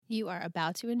You are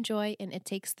about to enjoy an It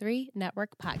Takes Three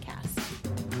Network podcast.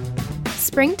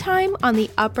 Springtime on the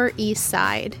Upper East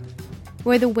Side,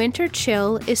 where the winter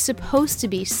chill is supposed to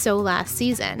be so last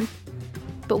season.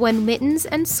 But when mittens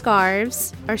and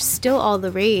scarves are still all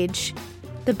the rage,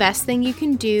 the best thing you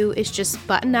can do is just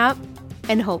button up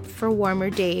and hope for warmer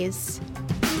days.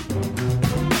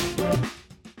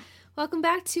 Welcome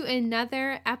back to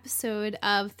another episode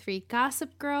of Three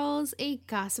Gossip Girls, a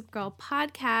Gossip Girl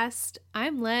podcast.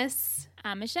 I'm Liz.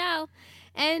 I'm Michelle.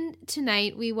 And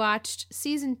tonight we watched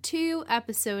Season 2,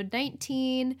 Episode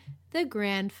 19, The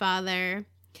Grandfather.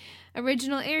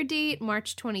 Original air date,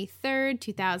 March 23rd,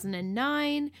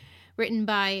 2009. Written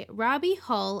by Robbie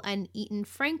Hull and Eaton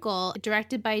Frankel.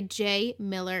 Directed by J.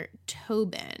 Miller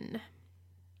Tobin.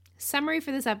 Summary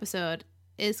for this episode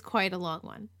is quite a long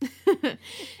one.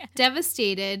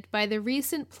 Devastated by the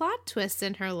recent plot twists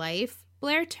in her life,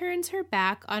 Blair turns her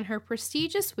back on her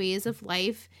prestigious ways of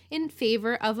life in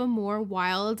favor of a more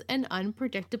wild and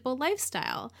unpredictable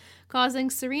lifestyle,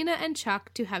 causing Serena and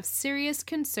Chuck to have serious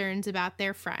concerns about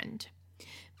their friend.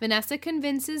 Vanessa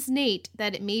convinces Nate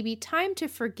that it may be time to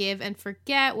forgive and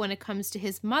forget when it comes to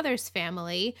his mother's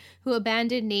family, who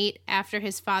abandoned Nate after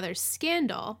his father's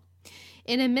scandal.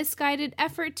 In a misguided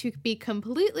effort to be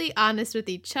completely honest with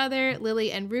each other,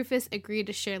 Lily and Rufus agree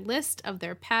to share a list of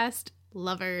their past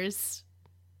lovers.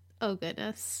 Oh,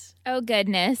 goodness. Oh,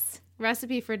 goodness.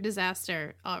 Recipe for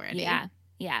disaster already.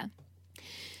 Yeah.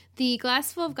 The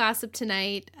glass full of gossip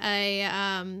tonight,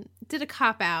 I did a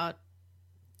cop-out.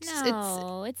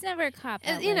 No, it's never a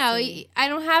cop-out. You know, I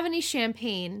don't have any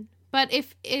champagne, but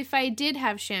if I did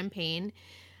have champagne,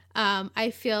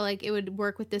 I feel like it would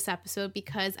work with this episode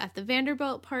because at the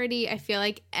Vanderbilt party, I feel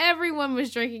like everyone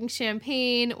was drinking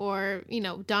champagne or, you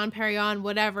know, Dom Perignon,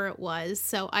 whatever it was.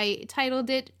 So I titled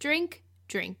it Drink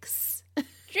Drinks.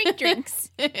 Drink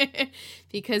Drinks.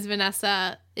 Because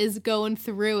Vanessa is going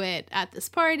through it at this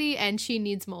party and she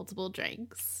needs multiple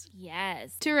drinks.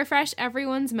 Yes. To refresh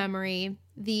everyone's memory,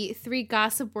 the three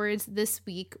gossip words this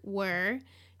week were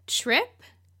trip,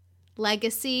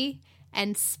 legacy,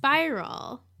 and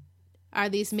spiral. Are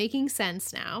these making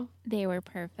sense now? They were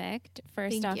perfect.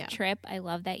 First off, trip. I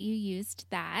love that you used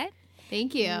that.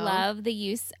 Thank you. Love the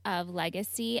use of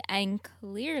legacy and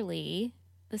clearly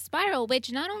the spiral,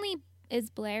 which not only is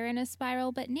Blair in a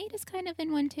spiral, but Nate is kind of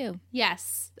in one too.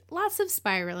 Yes. Lots of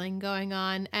spiraling going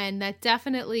on, and that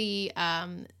definitely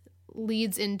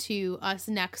leads into us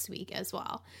next week as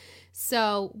well.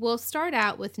 So we'll start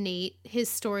out with Nate, his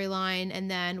storyline, and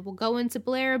then we'll go into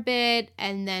Blair a bit,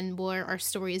 and then where our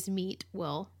stories meet,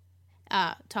 we'll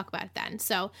talk about it then.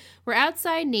 So we're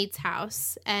outside Nate's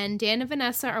house, and Dan and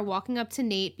Vanessa are walking up to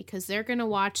Nate because they're going to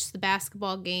watch the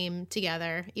basketball game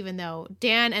together, even though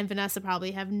Dan and Vanessa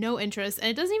probably have no interest, and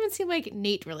it doesn't even seem like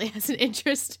Nate really has an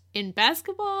interest in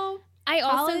basketball. I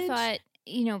also thought,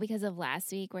 you know, because of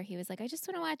last week where he was like, I just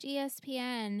want to watch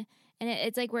ESPN. And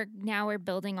it's like we're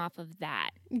building off of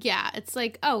that. Yeah, it's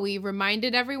like, oh, we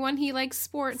reminded everyone he likes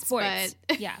sports. But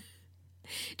yeah.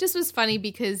 Just was funny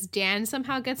because Dan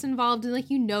somehow gets involved and,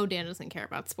 like, you know, Dan doesn't care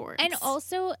about sports. And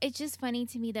also, it's just funny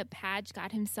to me that Padge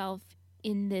got himself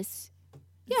in this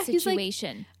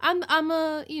situation. He's like, I'm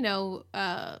a, you know,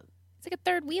 it's like a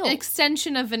third wheel. An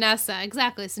extension of Vanessa,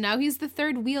 exactly. So now he's the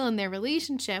third wheel in their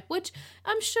relationship, which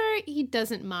I'm sure he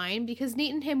doesn't mind because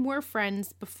Nate and him were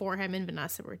friends before him and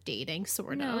Vanessa were dating,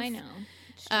 sort of. No, I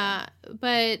know.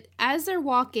 But as they're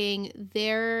walking,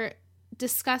 they're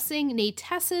discussing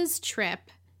Natessa's trip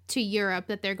to Europe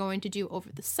that they're going to do over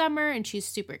the summer, and she's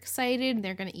super excited, and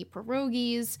they're going to eat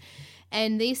pierogies.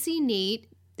 And they see Nate.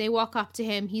 They walk up to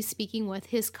him. He's speaking with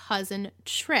his cousin,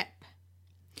 Trip.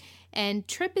 And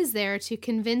Trip is there to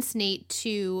convince Nate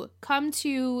to come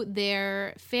to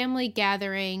their family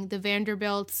gathering. The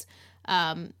Vanderbilts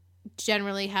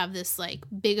generally have this, like,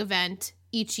 big event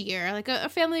each year, like a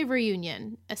family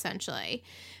reunion, essentially.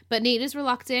 But Nate is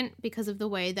reluctant because of the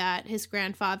way that his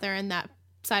grandfather and that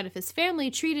side of his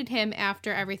family treated him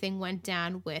after everything went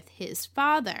down with his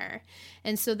father.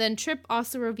 And so then Trip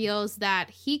also reveals that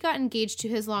he got engaged to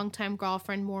his longtime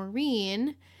girlfriend,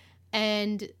 Maureen,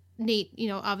 and Nate, you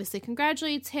know, obviously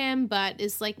congratulates him, but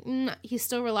is like, he's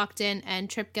still reluctant, and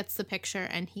Trip gets the picture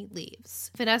and he leaves.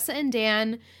 Vanessa and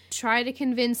Dan try to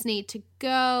convince Nate to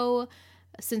go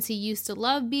since he used to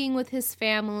love being with his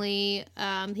family.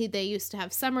 They used to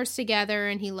have summers together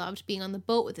and he loved being on the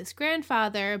boat with his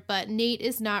grandfather, but Nate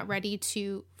is not ready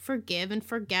to forgive and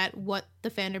forget what the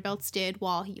Vanderbilts did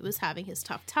while he was having his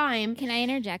tough time. Can I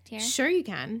interject here? Sure you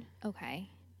can. Okay.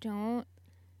 Don't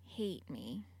hate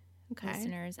me. Okay.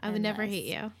 Listeners, I would never hate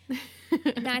you.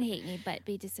 Not hate me, but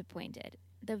be disappointed.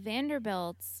 The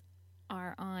Vanderbilts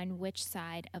are on which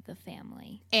side of the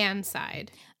family? Anne's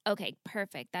side. Okay,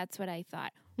 perfect. That's what I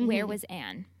thought. Mm-hmm. Where was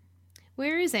Anne?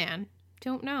 Where is Anne?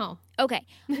 Don't know. Okay.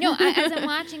 No, as I'm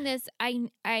watching this,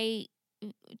 I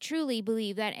truly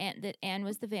believe that Anne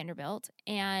was the Vanderbilt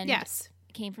and Yes.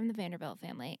 came from the Vanderbilt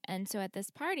family. And so at this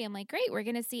party, I'm like, great, we're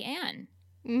going to see Anne.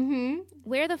 Mm-hmm.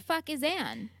 Where the fuck is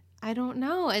Anne? I don't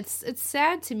know. It's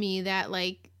sad to me that,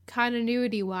 like,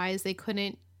 continuity-wise, they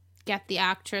couldn't get the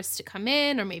actress to come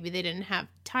in, or maybe they didn't have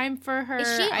time for her.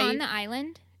 Is she on the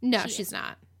island? No, she's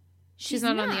not. She's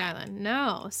not on the island.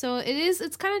 No. So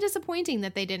it's kind of disappointing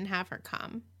that they didn't have her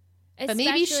come. But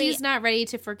maybe she's not ready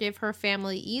to forgive her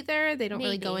family either. They don't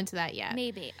really go into that yet.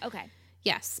 Maybe. Okay.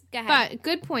 Yes. Go ahead. But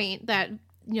good point that,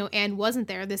 Anne wasn't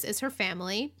there. This is her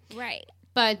family. Right.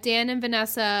 But Dan and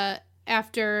Vanessa,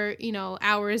 after,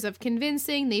 hours of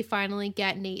convincing, they finally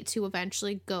get Nate to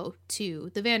eventually go to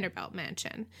the Vanderbilt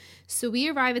mansion. So we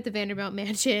arrive at the Vanderbilt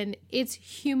mansion. It's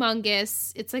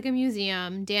humongous. It's like a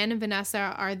museum. Dan and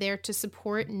Vanessa are there to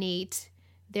support Nate.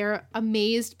 They're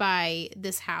amazed by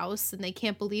this house and they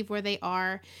can't believe where they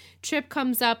are. Trip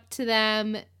comes up to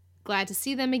them, glad to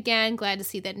see them again, glad to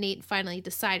see that Nate finally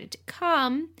decided to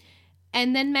come,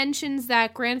 and then mentions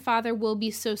that grandfather will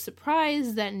be so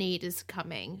surprised that Nate is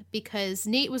coming because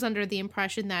Nate was under the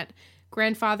impression that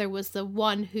grandfather was the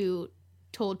one who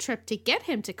told Trip to get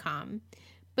him to come.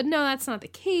 But no, that's not the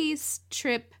case.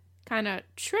 Trip kind of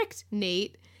tricked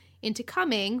Nate into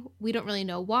coming. We don't really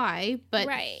know why, but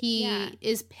he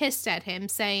is pissed at him,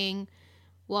 saying,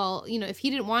 well, if he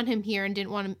didn't want him here and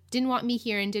didn't want me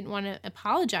here and didn't want to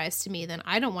apologize to me, then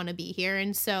I don't want to be here.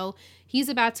 And so he's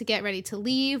about to get ready to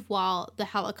leave while the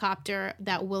helicopter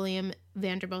that William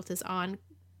Vanderbilt is on,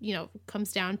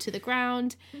 comes down to the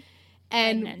ground.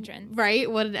 And what an entrance. Right,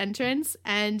 what an entrance.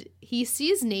 And he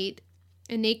sees Nate.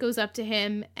 And Nate goes up to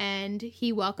him and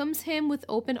he welcomes him with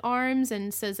open arms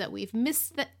and says that we've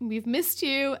missed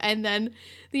you. And then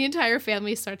the entire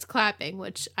family starts clapping,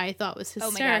 which I thought was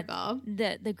hysterical. Oh my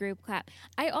God. The group clap.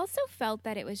 I also felt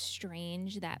that it was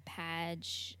strange that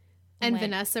Padge and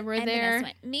Vanessa were there.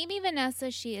 Maybe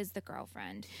Vanessa, she is the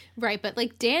girlfriend. Right, but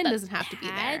like Dan doesn't have to be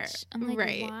there. I'm like,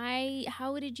 right. Why?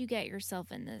 How did you get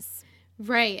yourself in this?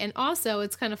 Right, and also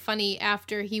it's kind of funny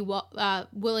after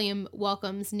William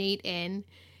welcomes Nate in,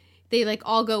 they like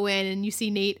all go in and you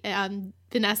see Nate,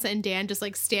 Vanessa and Dan just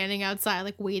like standing outside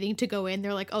like waiting to go in.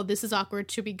 They're like, oh, this is awkward.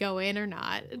 Should we go in or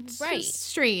not? It's just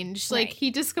strange. Right. Like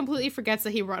he just completely forgets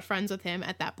that he brought friends with him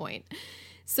at that point.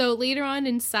 So later on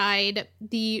inside,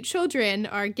 the children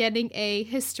are getting a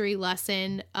history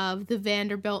lesson of the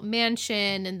Vanderbilt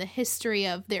mansion and the history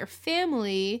of their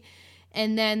family.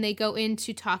 And then they go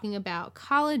into talking about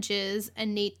colleges,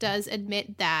 and Nate does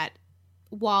admit that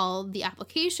while the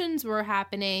applications were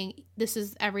happening, this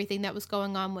is everything that was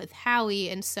going on with Howie,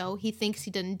 and so he thinks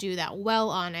he didn't do that well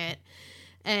on it.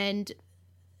 And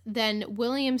then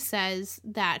William says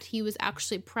that he was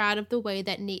actually proud of the way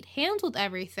that Nate handled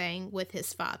everything with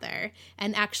his father,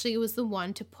 and actually was the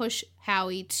one to push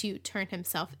Howie to turn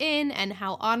himself in, and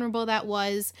how honorable that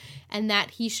was, and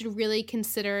that he should really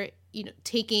consider,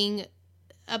 taking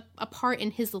a part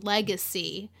in his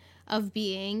legacy of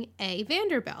being a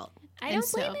Vanderbilt. I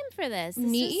don't blame him for this.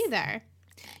 Me either.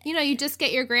 You just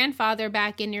get your grandfather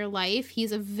back in your life.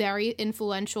 He's a very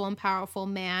influential and powerful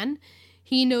man.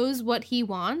 He knows what he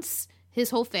wants. His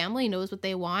whole family knows what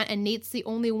they want. And Nate's the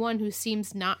only one who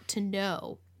seems not to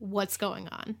know what's going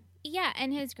on. Yeah,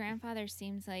 and his grandfather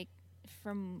seems like,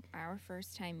 from our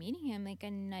first time meeting him, like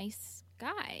a nice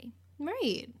guy.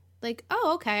 Right. Like,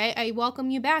 oh, okay, I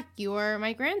welcome you back. You're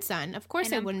my grandson. Of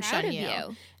course I wouldn't shun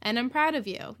you. And I'm proud of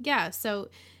you. Yeah, so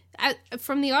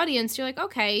from the audience, you're like,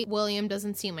 okay, William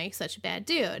doesn't seem like such a bad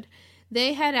dude.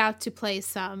 They head out to play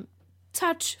some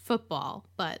touch football,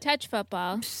 but... Touch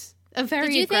football. A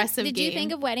very aggressive game. Did you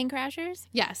think of Wedding Crashers?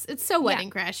 Yes, it's so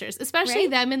Wedding Crashers. Especially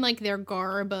them in, like, their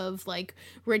garb of, like,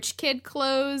 rich kid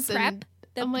clothes. Prep.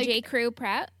 And the J. Crew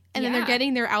prep. And then they're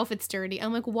getting their outfits dirty.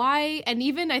 I'm like, why? And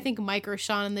even I think Mike or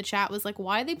Sean in the chat was like,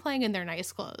 why are they playing in their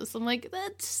nice clothes? I'm like,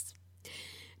 that's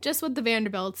just what the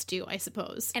Vanderbilts do, I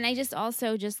suppose. And I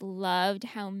just loved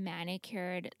how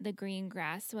manicured the green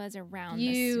grass was around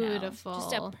the snow. Beautiful.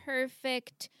 Just a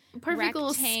perfect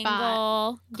little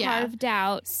spot carved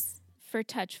out for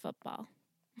touch football.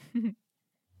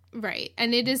 Right.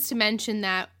 And it is to mention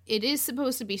that it is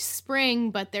supposed to be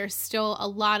spring, but there's still a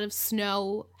lot of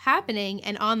snow happening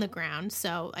and on the ground.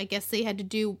 So I guess they had to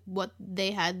do what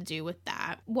they had to do with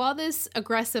that. While this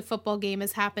aggressive football game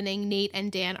is happening, Nate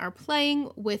and Dan are playing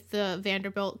with the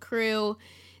Vanderbilt crew.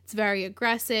 It's very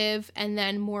aggressive. And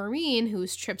then Maureen,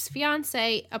 who's Trip's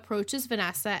fiance, approaches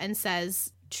Vanessa and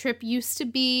says, Trip used to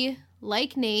be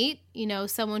like Nate,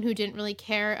 someone who didn't really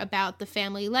care about the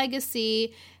family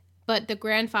legacy, but the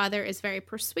grandfather is very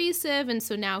persuasive. And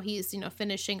so now he's,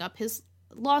 finishing up his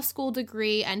law school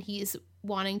degree and he's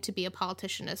wanting to be a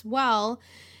politician as well.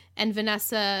 And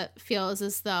Vanessa feels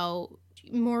as though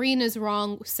Maureen is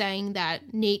wrong saying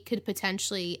that Nate could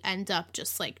potentially end up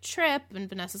just like Trip. And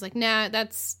Vanessa's like, nah,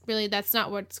 that's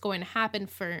not what's going to happen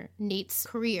for Nate's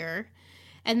career.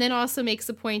 And then also makes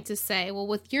a point to say, well,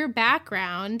 with your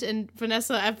background, and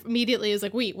Vanessa immediately is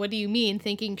like, wait, what do you mean?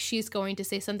 Thinking she's going to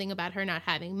say something about her not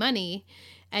having money.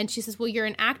 And she says, well, you're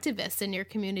an activist in your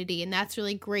community. And that's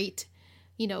really great,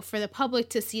 for the public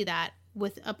to see that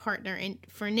with a partner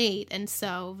for Nate. And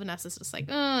so Vanessa's just like,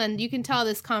 oh, and you can tell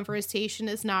this conversation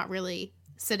is not really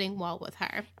sitting well with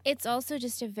her. It's also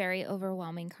just a very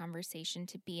overwhelming conversation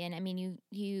to be in. I mean,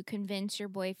 you convince your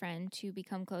boyfriend to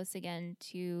become close again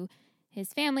to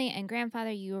his family and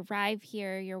grandfather. You arrive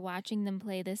here, you're watching them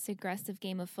play this aggressive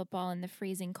game of football in the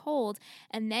freezing cold,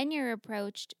 and then you're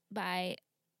approached by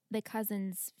the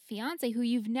cousin's fiance who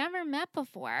you've never met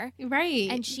before. Right.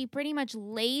 And she pretty much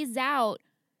lays out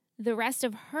the rest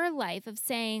of her life of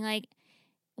saying, like,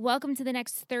 welcome to the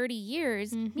next 30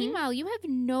 years. Mm-hmm. Meanwhile, you have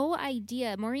no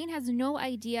idea. Maureen has no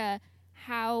idea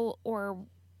how or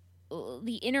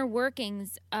the inner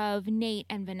workings of Nate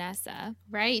and Vanessa.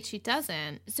 Right, she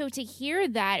doesn't. So to hear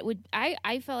that,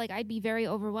 I felt like I'd be very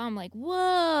overwhelmed, like,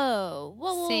 whoa.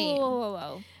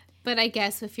 But I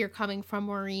guess if you're coming from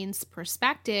Maureen's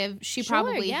perspective, she Sure,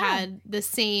 probably yeah. had the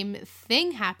same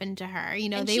thing happen to her.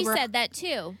 And she said that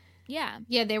too. Yeah.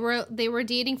 Yeah, they were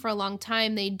dating for a long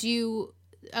time. They do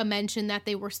mention that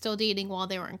they were still dating while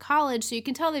they were in college. So you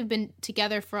can tell they've been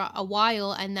together for a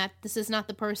while and that this is not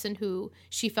the person who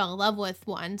she fell in love with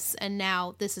once. And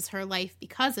now this is her life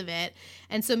because of it.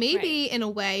 And so maybe in a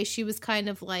way she was kind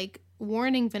of like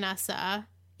warning Vanessa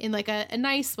in like a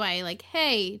nice way. Like,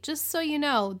 hey, just so you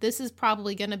know, this is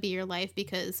probably going to be your life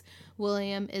because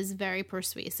William is very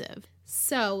persuasive.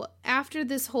 So after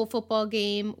this whole football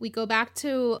game, we go back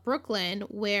to Brooklyn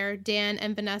where Dan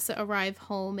and Vanessa arrive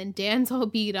home and Dan's all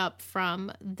beat up from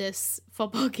this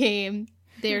football game.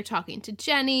 They're talking to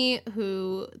Jenny,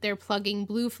 who they're plugging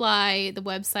Bluefly, the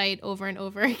website, over and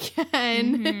over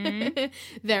again. Mm-hmm.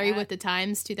 Very with the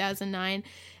times, 2009.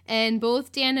 And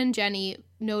both Dan and Jenny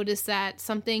notice that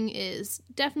something is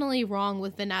definitely wrong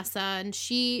with Vanessa. And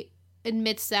she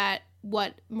admits that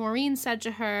what Maureen said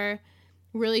to her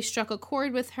really struck a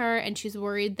chord with her, and she's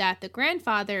worried that the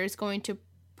grandfather is going to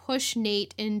push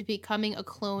Nate into becoming a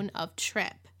clone of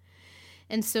Trip.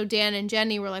 And so Dan and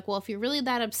Jenny were like, well, if you're really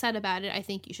that upset about it, I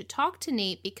think you should talk to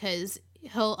Nate because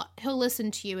he'll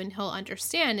listen to you and he'll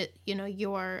understand it,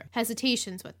 your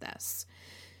hesitations with this.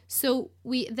 So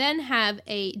we then have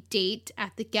a date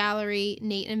at the gallery.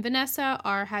 Nate and Vanessa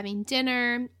are having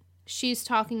dinner. She's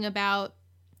talking about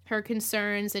her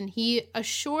concerns and he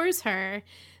assures her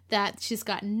that she's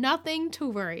got nothing to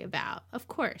worry about. Of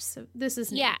course, this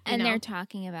is Nate, and they're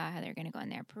talking about how they're going to go on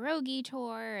their pierogi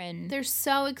tour, and they're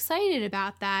so excited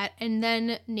about that. And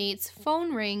then Nate's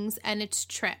phone rings, and it's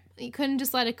Trip. He couldn't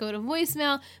just let it go to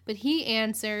voicemail, but he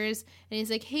answers, and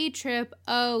he's like, "Hey, Trip.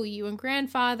 Oh, you and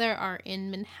Grandfather are in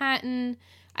Manhattan.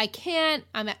 I can't.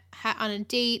 I'm on a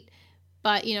date."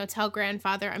 But, tell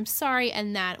Grandfather I'm sorry,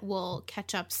 and that we'll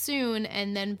catch up soon.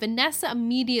 And then Vanessa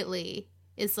immediately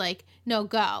is like, no,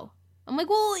 go. I'm like,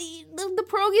 well, the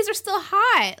pierogies are still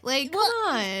hot. Like, come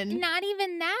on. Not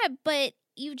even that, but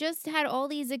you just had all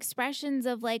these expressions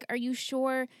of like, are you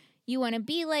sure you want to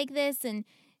be like this and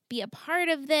be a part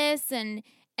of this? And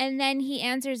then he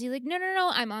answers, he's like, no,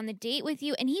 I'm on the date with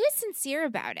you. And he was sincere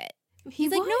about it.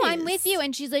 He's like, no, I'm with you.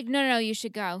 And she's like, no, you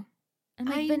should go.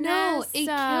 Like, I know, it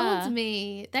killed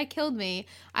me. That killed me.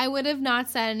 I would have not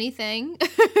said anything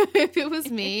if it was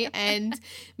me. And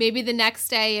maybe the next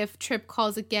day, if Trip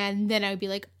calls again, then I would be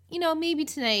like, maybe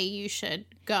today you should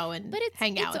go and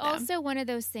hang out with them. It's also one of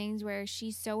those things where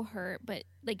she's so hurt, but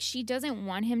like she doesn't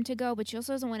want him to go, but she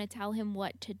also doesn't want to tell him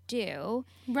what to do.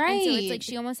 Right. And so it's like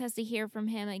she almost has to hear from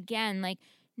him again, like,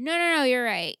 no, you're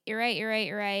right.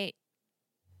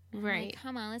 Right. Like,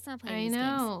 come on, let's not play these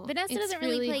games. Vanessa doesn't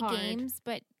really play games,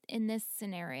 but in this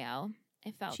scenario,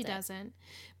 I felt she doesn't.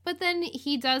 But then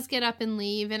he does get up and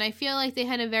leave, and I feel like they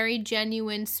had a very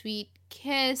genuine, sweet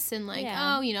kiss, and like,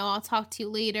 I'll talk to you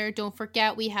later. Don't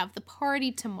forget, we have the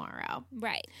party tomorrow.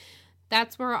 Right.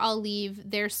 That's where I'll leave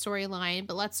their storyline.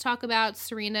 But let's talk about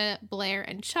Serena, Blair,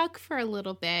 and Chuck for a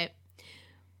little bit.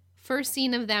 First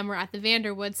scene of them were at the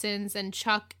Vanderwoodsons, and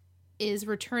Chuck is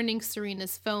returning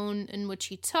Serena's phone, in which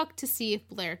he took to see if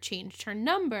Blair changed her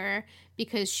number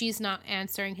because she's not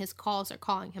answering his calls or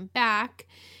calling him back.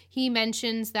 He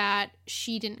mentions that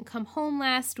she didn't come home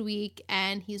last week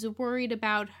and he's worried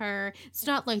about her. It's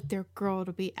not like their girl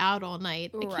to be out all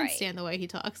night. I can't stand the way he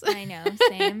talks. I know,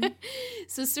 same.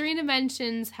 So Serena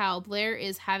mentions how Blair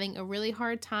is having a really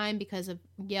hard time because of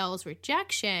Yale's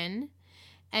rejection,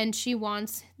 and she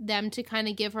wants them to kind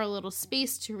of give her a little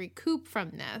space to recoup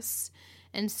from this.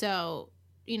 And so,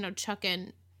 Chuck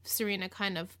and Serena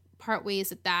kind of part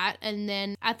ways at that. And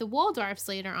then at the Waldorfs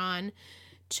later on,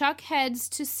 Chuck heads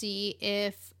to see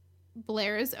if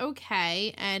Blair is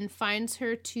okay and finds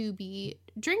her to be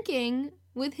drinking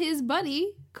with his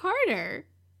buddy, Carter.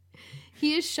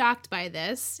 He is shocked by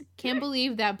this. Can't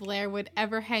believe that Blair would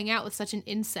ever hang out with such an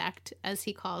insect, as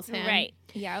he calls him. Right.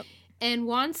 Yep. And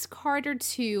wants Carter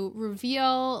to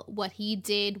reveal what he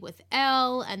did with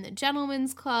Elle and the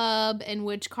Gentlemen's Club, in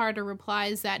which Carter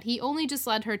replies that he only just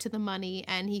led her to the money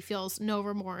and he feels no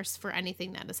remorse for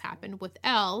anything that has happened with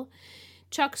Elle.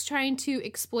 Chuck's trying to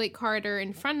exploit Carter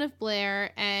in front of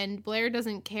Blair, and Blair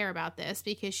doesn't care about this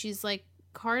because she's like,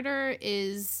 Carter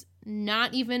is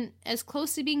not even as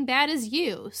close to being bad as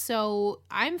you, so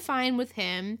I'm fine with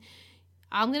him.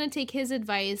 I'm going to take his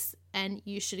advice and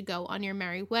you should go on your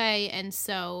merry way. And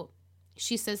so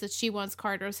she says that she wants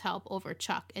Carter's help over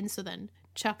Chuck. And so then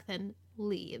Chuck then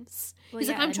leaves. He's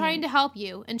like, I'm trying to help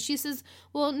you. And she says,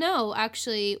 well, no,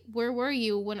 actually, where were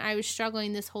you when I was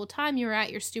struggling this whole time? You were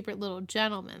at your stupid little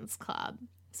Gentlemen's Club.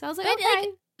 So I was like,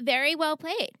 okay. Very well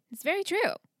played. It's very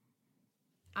true.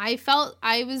 I felt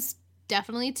I was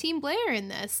definitely Team Blair in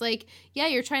this. Like, yeah,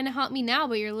 you're trying to help me now,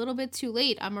 but you're a little bit too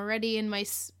late. I'm already in my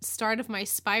start of my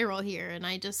spiral here, and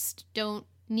I just don't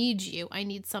need you. I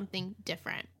need something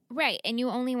different. Right, and you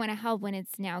only want to help when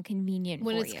it's now convenient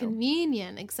when for it's you.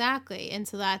 Convenient, exactly. And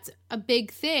so that's a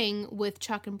big thing with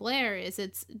Chuck and Blair, is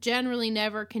it's generally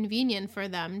never convenient for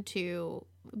them to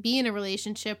be in a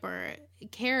relationship or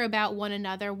care about one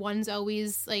another. One's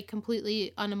always like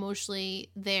completely unemotionally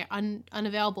there,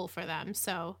 unavailable for them.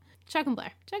 So Chuck and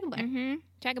Blair. Mm-hmm.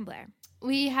 Chuck and Blair.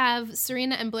 We have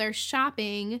Serena and Blair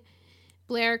shopping.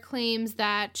 Blair claims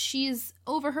that she's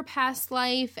over her past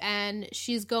life and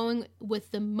she's going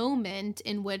with the moment,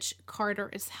 in which Carter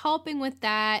is helping with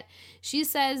that. She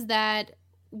says that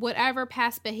whatever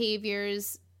past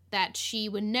behaviors that she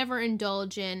would never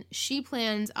indulge in, she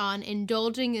plans on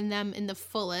indulging in them in the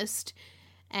fullest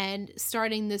and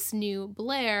starting this new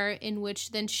Blair, in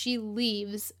which then she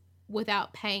leaves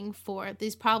without paying for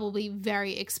these probably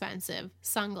very expensive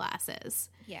sunglasses.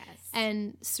 Yes.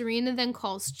 And Serena then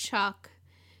calls Chuck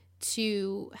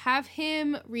to have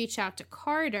him reach out to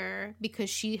Carter because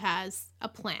she has a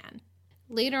plan.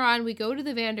 Later on, we go to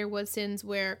the Vanderwoodsons,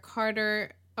 where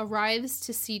Carter arrives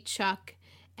to see Chuck,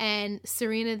 and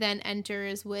Serena then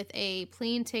enters with a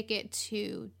plane ticket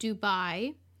to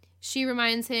Dubai. She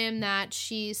reminds him that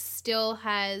she still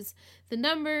has the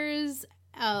numbers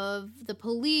of the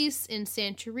police in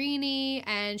Santorini,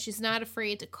 and she's not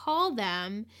afraid to call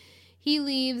them. He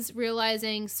leaves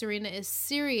realizing Serena is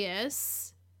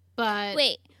serious, but...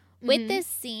 Wait, with this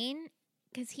scene,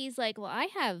 because he's like, well, I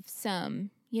have some,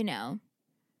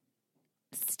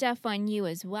 stuff on you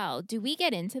as well. Do we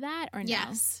get into that or no?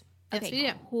 Yes. Okay, we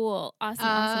do. Cool.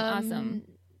 Awesome.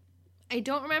 I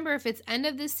don't remember if it's end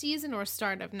of this season or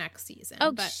start of next season.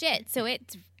 Oh, but shit. So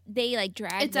they like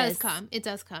drag It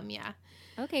does come, yeah.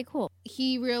 Okay, cool.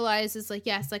 He realizes,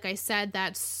 yes, like I said,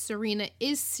 that Serena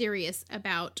is serious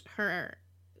about her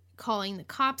calling the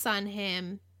cops on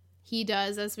him. He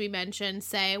does, as we mentioned,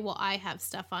 say, well, I have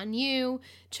stuff on you.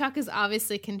 Chuck is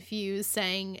obviously confused,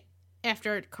 saying,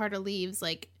 after Carter leaves,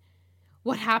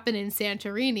 what happened in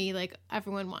Santorini?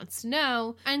 Everyone wants to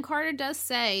know. And Carter does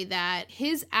say that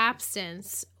his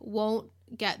absence won't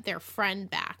get their friend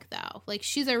back, though.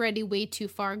 She's already way too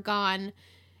far gone.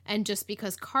 And just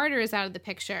because Carter is out of the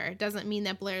picture doesn't mean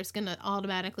that Blair's going to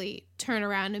automatically turn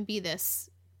around and be this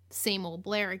same old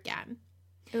Blair again.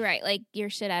 Right,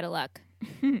 you're shit out of luck.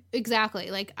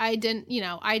 Exactly. I didn't,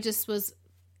 I just was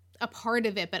a part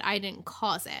of it, but I didn't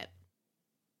cause it.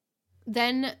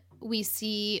 Then we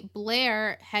see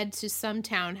Blair head to some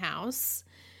townhouse.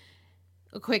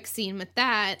 A quick scene with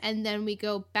that, and then we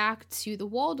go back to the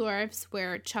Waldorfs,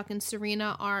 where Chuck and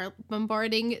Serena are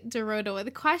bombarding Dorota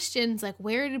with questions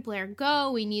where did Blair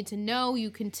go? We need to know.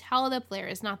 You can tell that Blair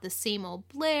is not the same old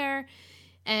Blair.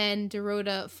 And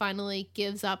Dorota finally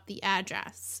gives up the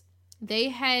address. They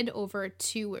head over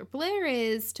to where Blair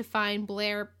is to find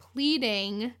Blair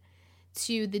pleading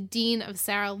to the dean of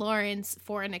Sarah Lawrence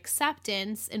for an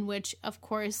acceptance, in which, of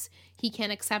course, he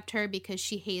can't accept her because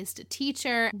she hazed a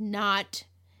teacher. Not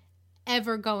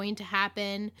ever going to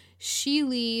happen. She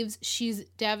leaves. She's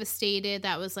devastated.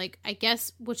 That was like, I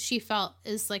guess what she felt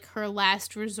is like her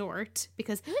last resort,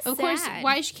 because of course,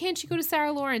 why can't she go to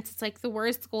Sarah Lawrence? It's like the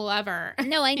worst school ever.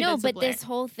 No, I know, but this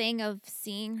whole thing of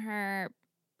seeing her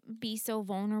be so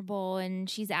vulnerable, and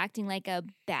she's acting like a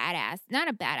badass, not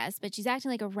a badass, but she's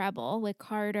acting like a rebel with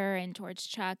Carter and towards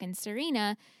Chuck and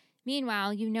Serena.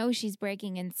 Meanwhile, you know she's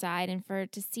breaking inside, and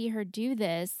to see her do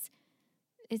this,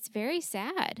 it's very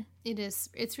sad. It is.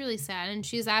 It's really sad. And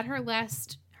she's at her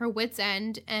wit's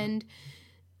end, and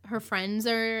her friends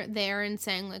are there and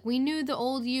saying, like, we knew the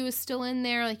old you is still in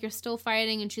there. Like, you're still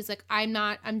fighting. And she's like,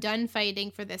 I'm done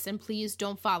fighting for this. And please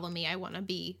don't follow me. I want to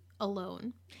be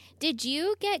alone. Did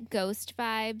you get ghost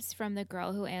vibes from the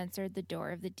girl who answered the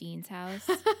door of the dean's house?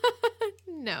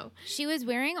 No. She was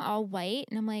wearing all white,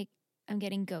 and I'm like, I'm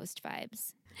getting ghost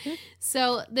vibes.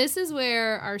 So this is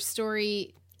where our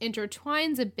story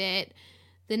intertwines a bit.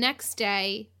 The next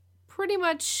day, pretty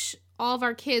much all of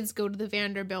our kids go to the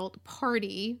Vanderbilt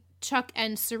party. Chuck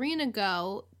and Serena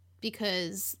go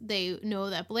because they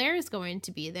know that Blair is going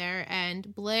to be there,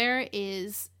 and Blair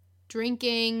is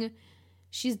drinking.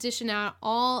 She's dishing out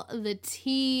all the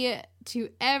tea to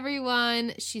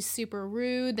everyone. She's super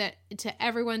rude to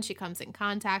everyone she comes in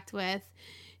contact with.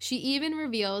 She even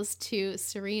reveals to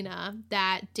Serena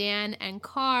that Dan and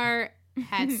Carr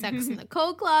had sex in the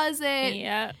coat closet.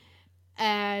 Yeah.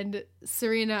 And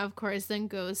Serena, of course, then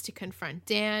goes to confront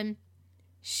Dan.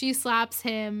 She slaps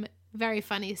him. Very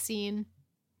funny scene.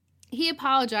 He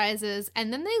apologizes,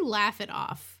 and then they laugh it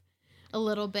off a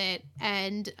little bit,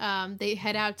 and they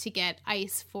head out to get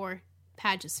ice for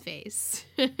Padge's face.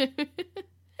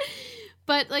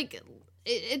 But, like,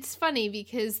 it's funny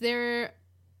because they're,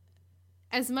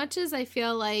 as much as I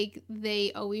feel like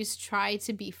they always try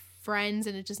to be friends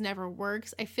and it just never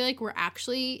works, I feel like we're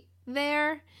actually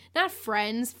there. Not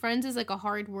friends. Friends is like a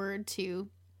hard word to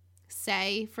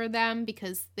say for them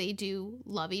because they do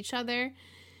love each other.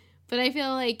 But I feel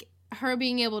like her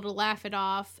being able to laugh it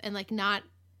off and like not,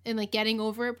 and like getting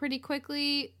over it pretty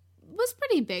quickly was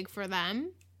pretty big for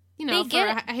them. You know, for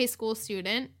a high school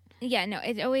student. Yeah, no,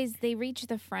 they reach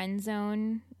the friend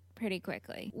zone pretty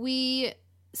quickly. We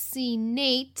see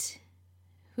Nate,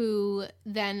 who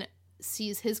then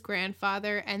sees his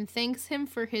grandfather and thanks him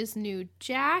for his new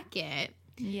jacket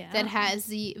that has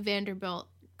the Vanderbilt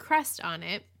crest on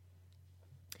it.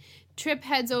 Trip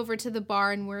heads over to the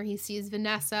barn where he sees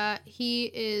Vanessa. He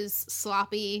is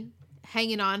sloppy,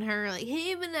 hanging on her like,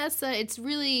 hey, Vanessa. It's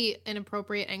really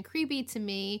inappropriate and creepy to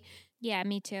me. Yeah,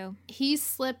 me too. He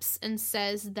slips and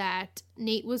says that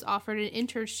Nate was offered an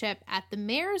internship at the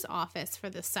mayor's office for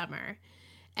the summer.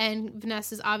 And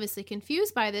Vanessa's obviously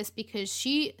confused by this because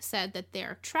she said that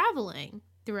they're traveling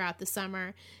throughout the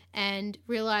summer, and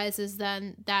realizes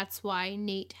then that's why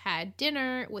Nate had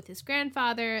dinner with his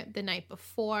grandfather the night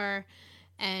before.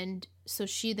 And so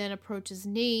she then approaches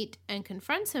Nate and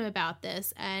confronts him about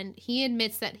this, and he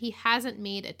admits that he hasn't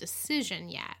made a decision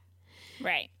yet.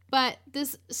 Right. But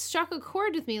this struck a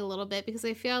chord with me a little bit because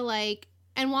I feel like,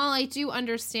 and while I do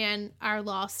understand our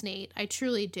lost Nate, I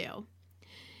truly do,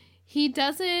 he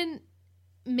doesn't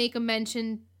make a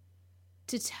mention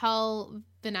to tell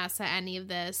Vanessa any of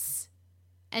this,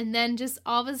 and then just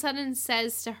all of a sudden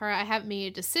says to her, I haven't made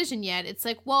a decision yet. It's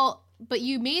like, well, but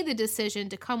you made the decision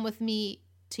to come with me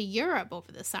to Europe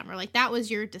over the summer. Like, that was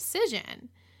your decision.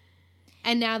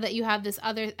 And now that you have this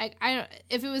other, I don't,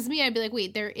 if it was me, I'd be like,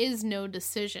 wait, there is no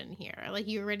decision here. Like,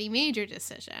 you already made your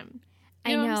decision.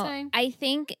 You know what I'm saying? I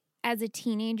think as a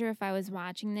teenager, if I was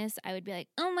watching this, I would be like,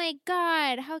 oh my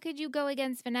God, how could you go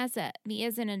against Vanessa? Me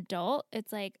as an adult,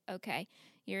 it's like, okay,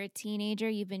 you're a teenager.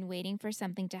 You've been waiting for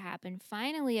something to happen.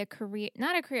 Finally, a career,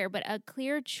 not a career, but a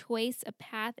clear choice, a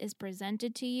path is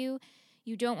presented to you.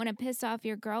 You don't want to piss off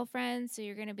your girlfriend. So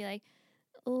you're going to be like,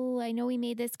 oh, I know we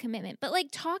made this commitment. But like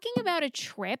talking about a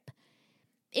trip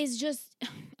is just,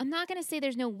 I'm not going to say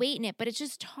there's no weight in it, but it's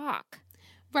just talk.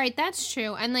 Right, that's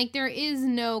true. And like there is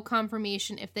no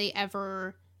confirmation if they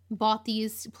ever bought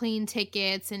these plane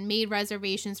tickets and made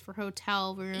reservations for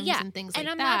hotel rooms and things like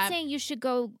that. And I'm not saying you should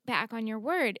go back on your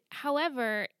word.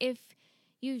 However, if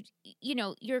you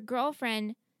know, your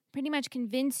girlfriend pretty much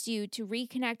convinced you to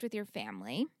reconnect with your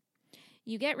family,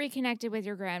 you get reconnected with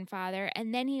your grandfather,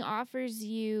 and then he offers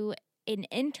you an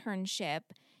internship,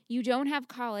 you don't have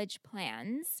college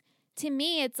plans. To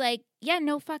me, it's like, yeah,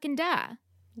 no fucking duh.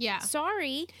 Yeah.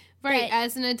 Sorry. Right.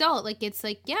 As an adult, like, it's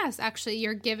like, yes, actually,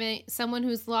 you're giving someone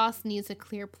who's lost needs a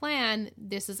clear plan.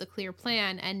 This is a clear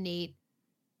plan. And Nate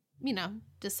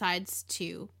decides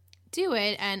to do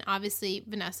it. And obviously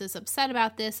Vanessa's upset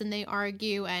about this and they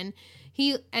argue, and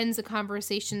he ends the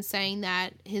conversation saying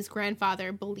that his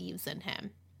grandfather believes in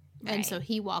him. Right. And so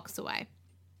he walks away.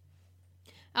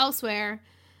 Elsewhere,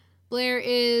 Blair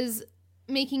is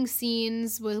making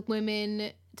scenes with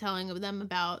women, telling them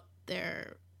about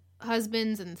their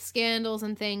husbands and scandals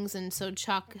and things, and so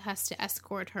Chuck has to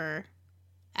escort her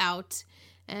out.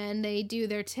 And they do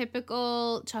their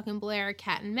typical Chuck and Blair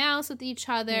cat and mouse with each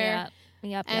other.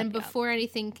 Yep. And before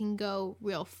anything can go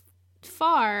real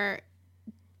far,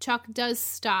 Chuck does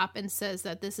stop and says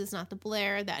that this is not the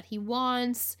Blair that he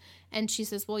wants. And she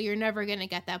says, well, you're never going to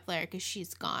get that Blair because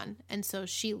she's gone. And so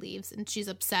she leaves, and she's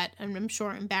upset and I'm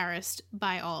sure embarrassed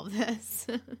by all of this.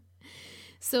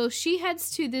 So she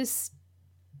heads to this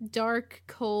dark,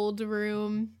 cold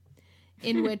room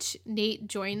in which Nate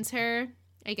joins her.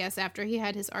 I guess after he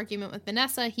had his argument with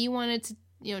Vanessa, he wanted to,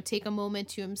 take a moment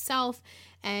to himself,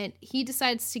 and he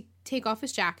decides to take off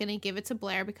his jacket and give it to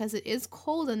Blair because it is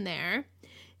cold in there.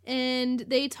 And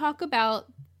they talk about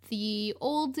the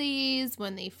old days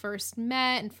when they first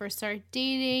met and first started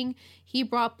dating. He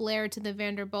brought Blair to the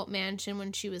Vanderbilt mansion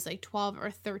when she was like 12 or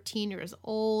 13 years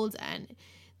old, and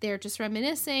they're just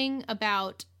reminiscing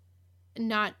about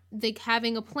not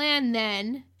having a plan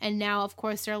then, and now of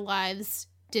course their lives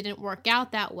didn't work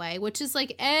out that way, which is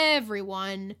like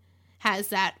everyone has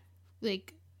that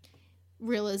like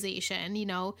realization.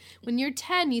 When you're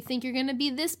 10 you think you're gonna be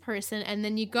this person, and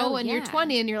then you go you're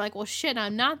 20 and you're like, well shit,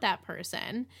 I'm not that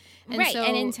person. And right.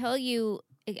 And until you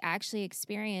actually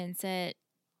experience it,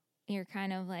 you're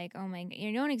kind of like, oh my god,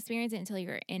 you don't experience it until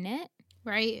you're in it,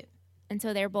 right? And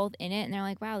so they're both in it and they're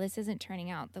like, wow, this isn't turning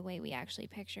out the way we actually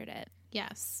pictured it.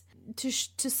 Yes. To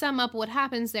sum up what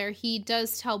happens there, he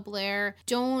does tell Blair,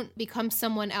 don't become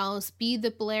someone else. Be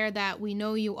the Blair that we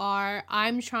know you are.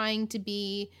 I'm trying to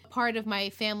be part of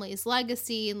my family's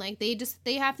legacy. And like,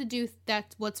 they have to do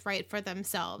what's right for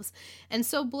themselves. And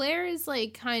so Blair is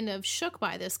like kind of shook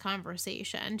by this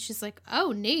conversation. She's like,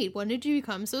 oh, Nate, when did you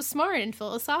become so smart and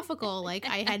philosophical? Like,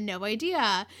 I had no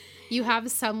idea. You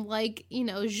have some like,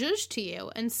 zhuzh to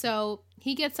you. And so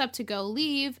he gets up to go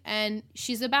leave, and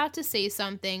she's about to say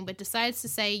something, but decides to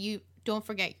say, you don't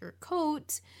forget your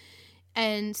coat.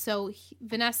 And so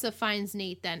Vanessa finds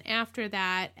Nate then after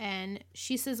that, and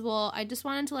she says, well, I just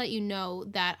wanted to let you know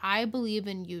that I believe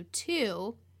in you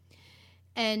too.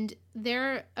 And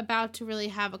they're about to really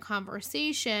have a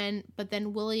conversation, but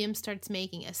then William starts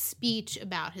making a speech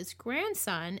about his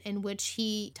grandson in which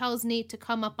he tells Nate to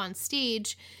come up on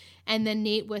stage, and then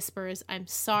Nate whispers, I'm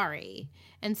sorry.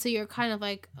 And so you're kind of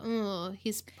like, oh,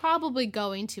 he's probably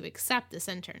going to accept this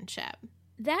internship.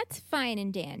 That's fine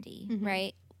and dandy,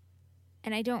 right?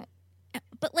 And I don't,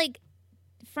 but like,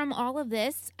 from all of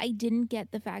this, I didn't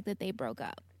get the fact that they broke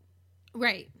up.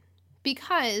 Right.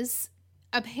 Because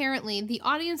apparently the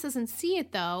audience doesn't see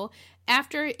it, though,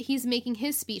 after he's making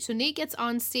his speech. So Nate gets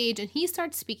on stage and he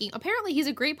starts speaking. Apparently he's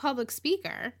a great public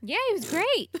speaker. Yeah, he was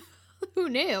great. Who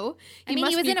knew? He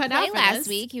was in a play last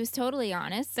week. He was totally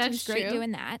honest. That's he was great true.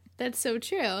 Doing that. That's so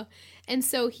true. And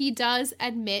so he does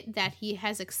admit that he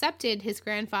has accepted his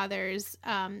grandfather's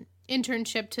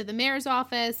internship to the mayor's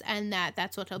office, and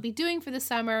that's what he'll be doing for the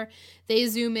summer. They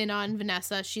zoom in on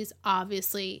Vanessa. She's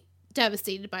obviously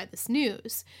devastated by this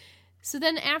news. So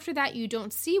then after that, you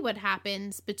don't see what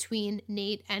happens between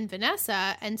Nate and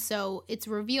Vanessa. And so it's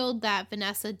revealed that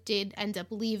Vanessa did end up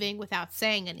leaving without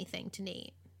saying anything to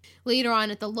Nate. Later on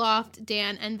at the loft,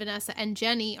 Dan and Vanessa and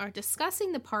Jenny are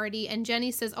discussing the party, and Jenny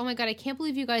says, oh my god, I can't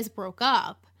believe you guys broke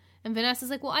up. And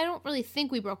Vanessa's like, well, I don't really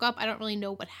think we broke up. I don't really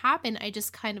know what happened. I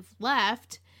just kind of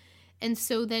left. And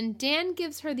so then Dan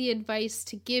gives her the advice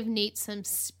to give Nate some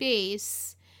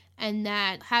space and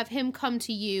that have him come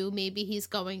to you. Maybe he's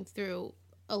going through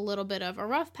a little bit of a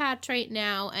rough patch right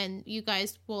now, and you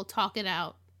guys will talk it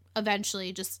out.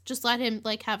 Eventually, just let him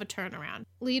like have a turnaround.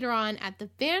 Later on at the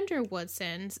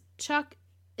Vanderwoodsons, Chuck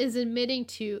is admitting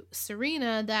to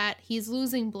Serena that he's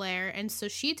losing Blair, and so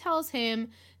she tells him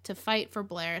to fight for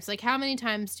Blair. It's like, how many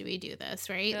times do we do this,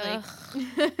 right? Ugh.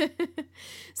 Like,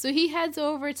 so he heads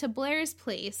over to Blair's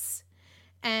place,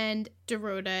 and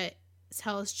Dorota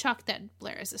tells Chuck that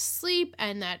Blair is asleep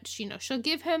and that she'll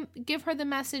give her the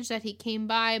message that he came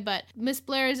by, but Miss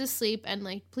Blair is asleep and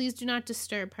like, please do not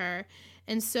disturb her.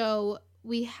 And so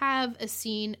we have a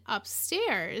scene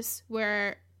upstairs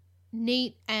where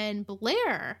Nate and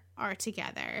Blair are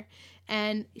together.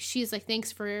 And she's like,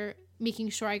 thanks for making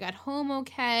sure I got home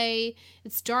okay.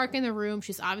 It's dark in the room.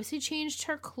 She's obviously changed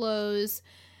her clothes.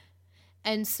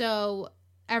 And so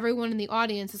everyone in the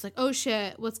audience is like, oh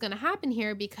shit, what's going to happen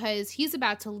here? Because he's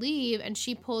about to leave and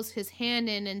she pulls his hand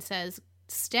in and says,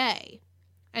 stay.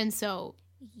 And so,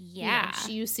 Yeah.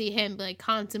 you see him like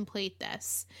contemplate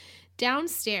this.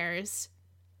 Downstairs,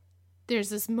 there's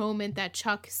this moment that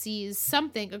Chuck sees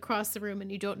something across the room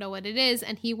and you don't know what it is.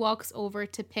 And he walks over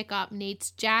to pick up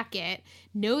Nate's jacket,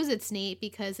 knows it's Nate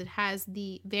because it has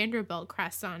the Vanderbilt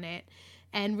crest on it,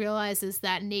 and realizes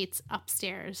that Nate's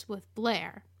upstairs with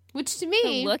Blair. Which to me,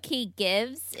 the look he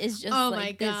gives is just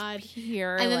my God.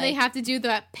 Pure. And then they have to do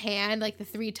that pan, like the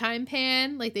 3-time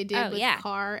pan, like they did with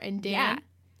Carr and Dan. Yeah.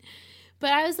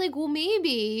 But I was like, well,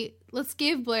 maybe let's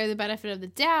give Blair the benefit of the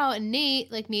doubt. And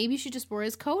Nate, like, maybe she just wore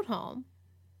his coat home.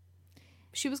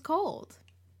 She was cold.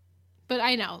 But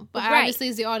I know. But right. Obviously,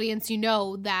 as the audience, you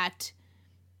know that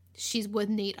she's with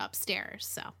Nate upstairs.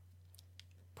 So,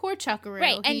 poor Chuckaroo.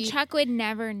 Right. And Chuck would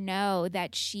never know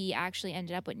that she actually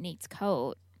ended up with Nate's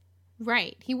coat.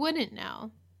 Right. He wouldn't know.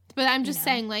 But I'm just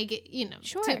saying, like,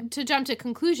 sure. to jump to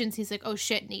conclusions, he's like, oh,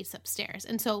 shit, Nate's upstairs.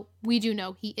 And so we do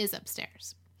know he is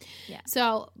upstairs. Yeah.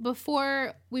 So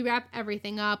before we wrap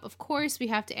everything up, of course, we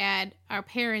have to add our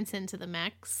parents into the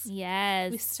mix.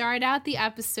 Yes. We start out the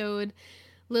episode.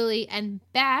 Lily and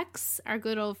Bex, our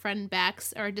good old friend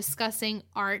Bex, are discussing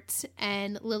art,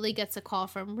 and Lily gets a call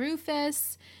from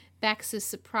Rufus. Bex is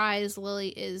surprised Lily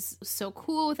is so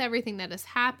cool with everything that has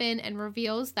happened and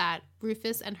reveals that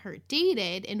Rufus and her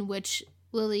dated, in which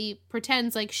Lily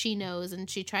pretends like she knows and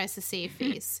she tries to save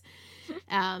face.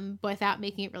 Without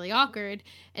making it really awkward.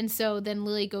 And so then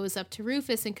Lily goes up to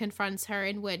Rufus and confronts her,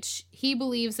 in which he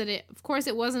believes that of course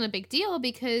it wasn't a big deal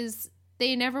because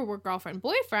they never were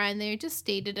girlfriend-boyfriend. They just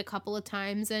dated a couple of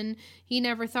times and he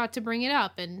never thought to bring it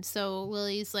up. And so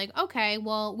Lily's like, okay,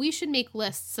 well, we should make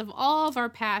lists of all of our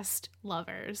past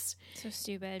lovers. So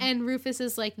stupid. And Rufus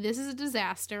is like, this is a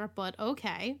disaster, but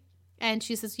okay. And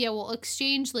she says, yeah, we'll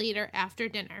exchange later after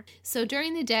dinner. So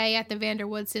during the day at the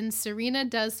Vanderwoodsons, Serena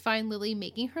does find Lily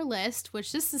making her list,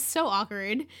 which this is so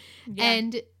awkward. Yeah.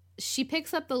 And she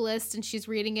picks up the list and she's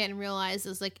reading it and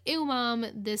realizes, like, ew, Mom,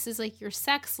 this is like your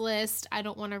sex list. I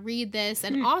don't want to read this.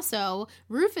 And also,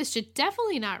 Rufus should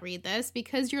definitely not read this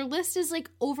because your list is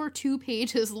like over 2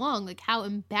 pages long. Like, how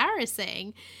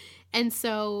embarrassing. And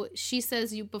so she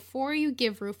says, before you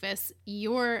give Rufus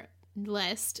your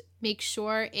list, make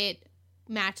sure it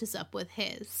matches up with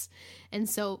his. And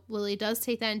so Lily does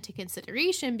take that into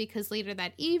consideration because later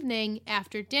that evening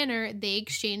after dinner they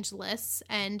exchange lists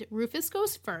and Rufus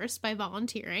goes first by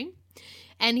volunteering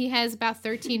and he has about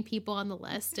 13 people on the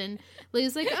list and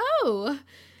Lily's like, oh,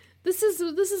 this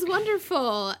is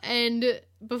wonderful. And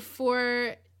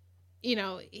before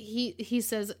he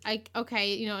says,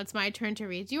 okay, it's my turn to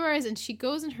read yours, and she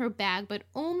goes in her bag but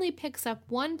only picks up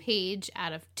 1 page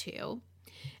out of 2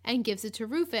 and gives it to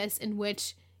Rufus, in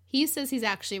which he says he's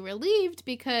actually relieved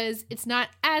because it's not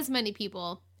as many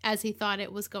people as he thought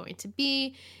it was going to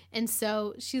be. And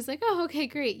so she's like, oh, okay,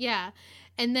 great, yeah.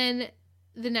 And then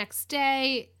the next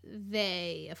day,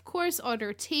 they, of course,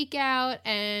 order takeout,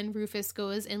 and Rufus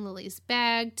goes in Lily's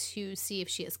bag to see if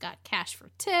she has got cash for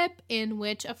tip, in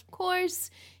which, of course,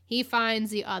 he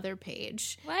finds the other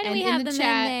page. Why do we have them in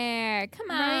there? Come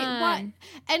on. Right?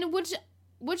 And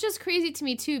which is crazy to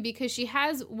me too, because she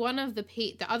has one of the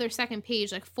other second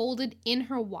page like folded in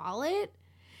her wallet,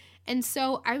 and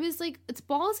so I was like, it's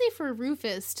ballsy for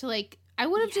Rufus to like. I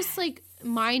would have just like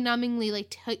mind-numbingly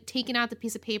like taken out the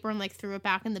piece of paper and like threw it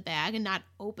back in the bag and not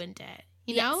opened it.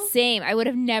 You know? Same. I would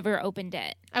have never opened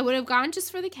it. I would have gone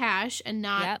just for the cash and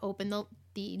not opened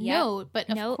the note, but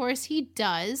of course he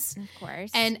does. Of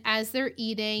course. And as they're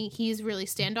eating, he's really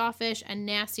standoffish and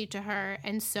nasty to her,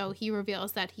 and so he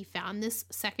reveals that he found this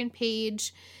second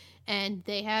page, and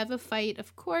they have a fight,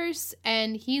 of course,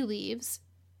 and he leaves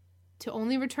to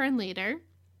only return later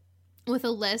with a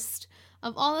list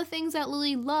of all the things that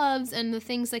Lily loves and the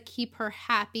things that keep her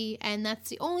happy, and that's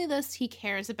the only list he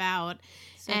cares about.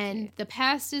 So and cute. The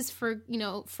past is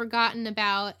forgotten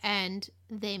about, and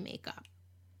they make up.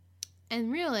 And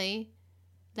really,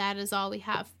 that is all we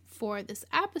have for this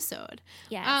episode.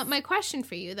 Yes. My question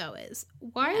for you, though, is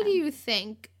why do you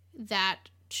think that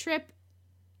Tripp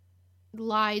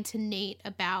lied to Nate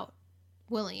about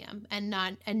William and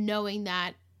knowing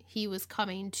that he was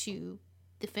coming to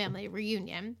the family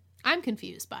reunion? I'm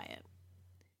confused by it.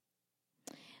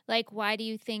 Like, why do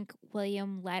you think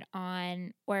William let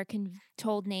on or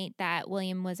told Nate that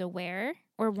William was aware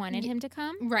or wanted him to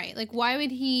come? Right. Like, why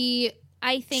would he...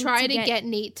 I think try to get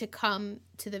Nate to come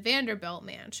to the Vanderbilt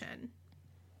mansion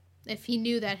if he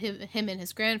knew that him and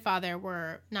his grandfather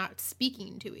were not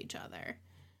speaking to each other.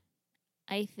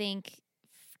 I think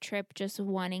Tripp just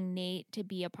wanting Nate to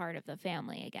be a part of the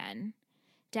family again.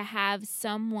 To have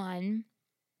someone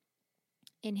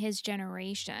in his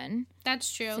generation.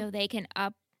 That's true. So they can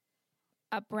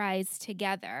uprise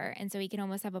together, and so he can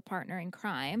almost have a partner in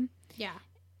crime. Yeah.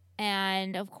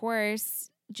 And of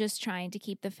course, just trying to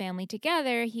keep the family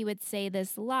together, he would say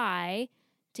this lie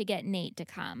to get Nate to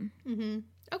come. Mm-hmm.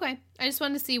 Okay. I just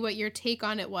wanted to see what your take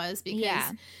on it was,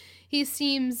 because he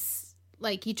seems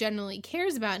like he genuinely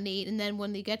cares about Nate, and then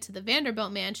when they get to the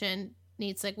Vanderbilt mansion,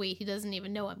 Nate's like, wait, he doesn't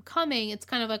even know I'm coming. It's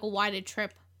kind of like, why did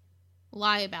Tripp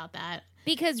lie about that?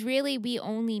 Because really, we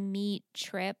only meet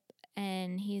Tripp,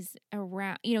 and he's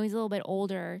around, he's a little bit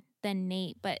older than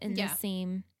Nate, but in the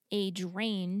same age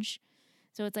range.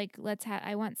 So it's like,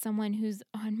 I want someone who's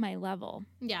on my level.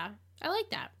 Yeah, I like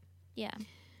that. Yeah.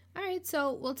 All right,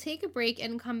 so we'll take a break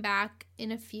and come back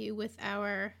in a few with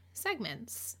our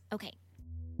segments. Okay.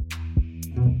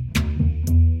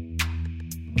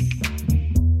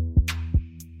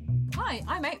 Hi,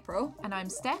 I'm April. And I'm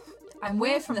Steph. And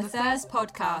we're from the Thirst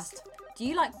Podcast. Do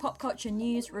you like pop culture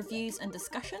news, reviews and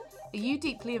discussion? Are you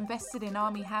deeply invested in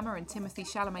Armie Hammer and Timothée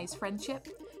Chalamet's friendship?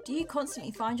 Do you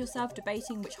constantly find yourself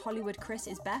debating which Hollywood Chris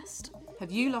is best?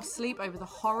 Have you lost sleep over the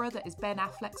horror that is Ben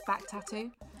Affleck's back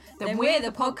tattoo? Then we're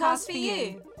the podcast for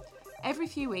you. Every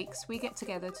few weeks, we get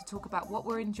together to talk about what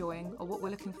we're enjoying or what we're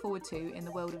looking forward to in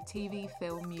the world of TV,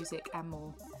 film, music, and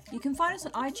more. You can find us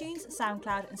on iTunes,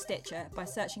 SoundCloud, and Stitcher by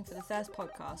searching for The Thirst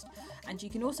Podcast. And you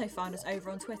can also find us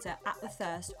over on Twitter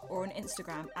 @TheThirst or on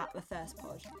Instagram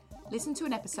 @TheThirstPod. Listen to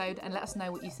an episode and let us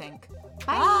know what you think.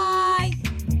 Bye!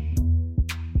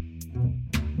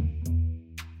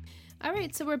 All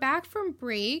right, so we're back from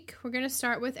break. We're going to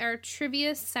start with our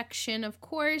trivia section, of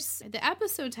course. The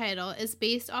episode title is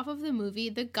based off of the movie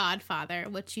The Godfather,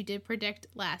 which you did predict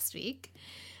last week.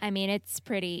 I mean, it's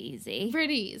pretty easy.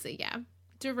 Pretty easy, yeah.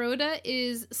 Dorota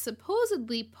is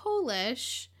supposedly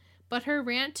Polish, but her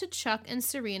rant to Chuck and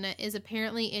Serena is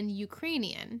apparently in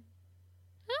Ukrainian.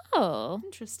 Oh.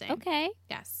 Interesting. Okay.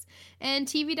 Yes. And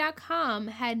TV.com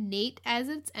had Nate as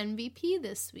its MVP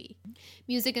this week.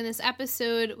 Music in this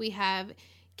episode, we have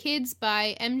Kids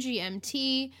by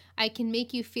MGMT, I Can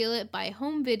Make You Feel It by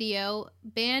Home Video,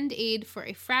 Band-Aid for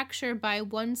a Fracture by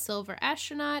One Silver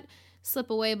Astronaut, Slip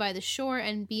Away by The Shore,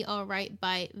 and Be Alright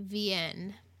by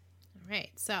VN. All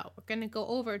right, so we're going to go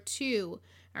over to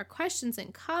our questions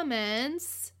and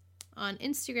comments on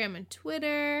Instagram and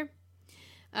Twitter.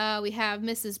 We have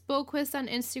Mrs. Boquist on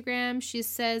Instagram. She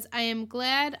says, I am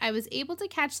glad I was able to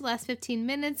catch the last 15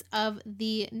 minutes of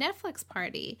the Netflix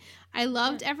party. I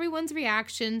loved everyone's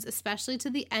reactions, especially to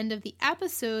the end of the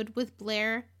episode with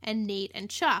Blair and Nate and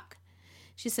Chuck.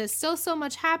 She says, still so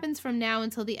much happens from now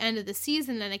until the end of the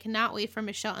season, and I cannot wait for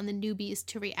Michelle and the newbies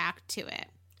to react to it.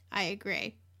 I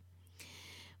agree.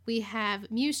 We have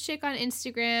Muse Chick on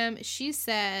Instagram. She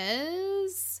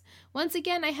says, once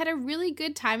again, I had a really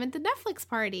good time at the Netflix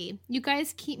party. You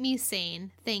guys keep me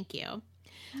sane. Thank you.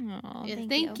 Oh,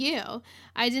 thank you.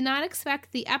 I did not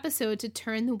expect the episode to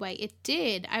turn the way it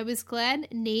did. I was glad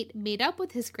Nate made up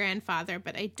with his grandfather,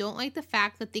 but I don't like the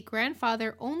fact that the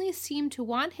grandfather only seemed to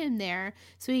want him there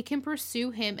so he can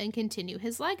pursue him and continue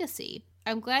his legacy.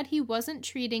 I'm glad he wasn't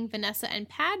treating Vanessa and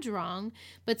Padge wrong,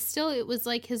 but still it was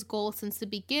like his goal since the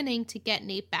beginning to get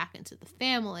Nate back into the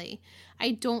family. I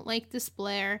don't like this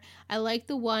Blair. I like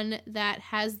the one that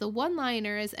has the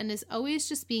one-liners and is always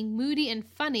just being moody and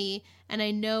funny, and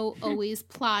I know always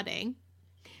plotting.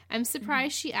 I'm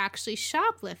surprised she actually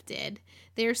shoplifted.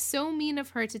 They're so mean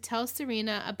of her to tell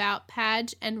Serena about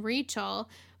Padge and Rachel,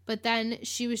 but then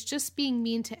she was just being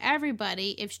mean to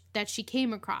everybody that she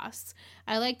came across.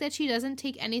 I like that she doesn't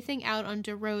take anything out on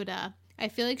Dorota. I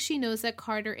feel like she knows that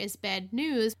Carter is bad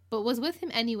news, but was with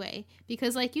him anyway,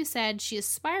 because like you said, she is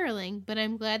spiraling, but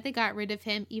I'm glad they got rid of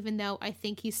him, even though I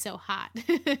think he's so hot.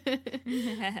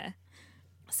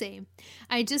 Same.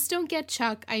 I just don't get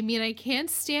Chuck. I mean, I can't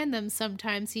stand them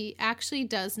sometimes. He actually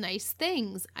does nice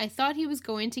things. I thought he was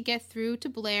going to get through to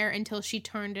Blair until she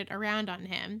turned it around on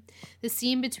him. The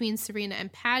scene between Serena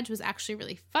and Padge was actually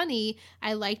really funny.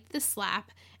 I liked the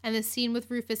slap. And the scene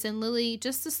with Rufus and Lily,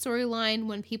 just the storyline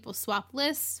when people swap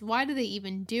lists. Why do they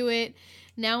even do it?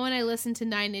 Now when I listen to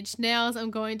Nine Inch Nails, I'm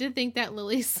going to think that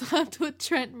Lily slept with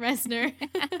Trent Reznor.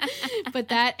 But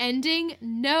that ending?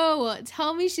 No.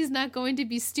 Tell me she's not going to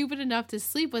be stupid enough to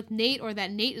sleep with Nate, or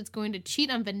that Nate is going to cheat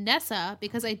on Vanessa,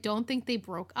 because I don't think they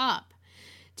broke up.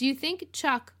 Do you think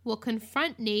Chuck will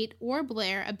confront Nate or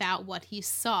Blair about what he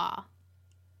saw?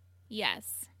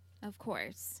 Yes, of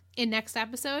course. In next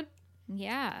episode?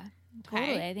 Yeah.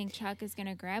 Totally. I think Chuck is going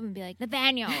to grab him and be like,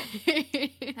 Nathaniel,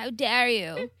 how dare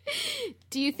you?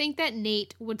 Do you think that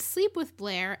Nate would sleep with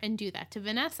Blair and do that to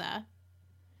Vanessa?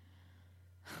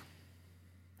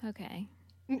 Okay.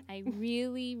 I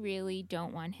really, really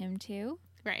don't want him to.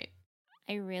 Right.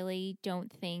 I really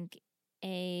don't think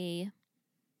a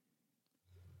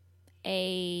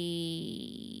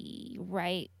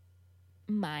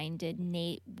right-minded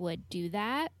Nate would do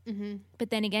that. Mm-hmm. But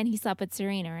then again, he slept with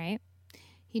Serena, right?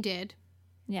 He did.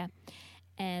 Yeah.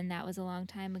 And that was a long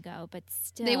time ago, but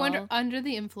still. They were under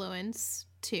the influence,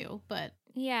 too, but.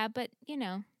 Yeah, but, you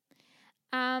know.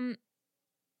 And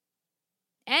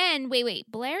wait.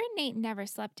 Blair and Nate never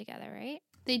slept together, right?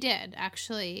 They did,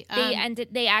 actually.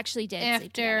 They actually did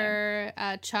sleep together.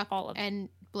 After Chuck All of and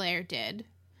Blair did.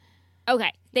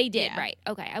 Okay, they did, Yeah. right.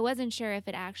 Okay, I wasn't sure if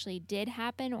it actually did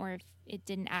happen or if it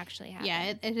didn't actually happen.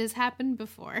 Yeah, it has happened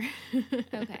before.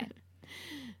 Okay.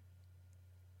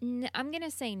 I'm going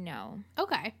to say no.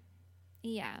 Okay.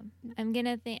 Yeah. I'm going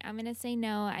to say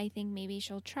no. I think maybe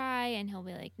she'll try and he'll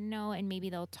be like, no, and maybe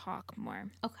they'll talk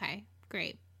more. Okay,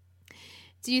 great.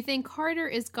 Do you think Carter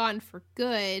is gone for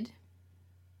good?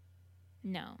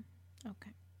 No. Okay.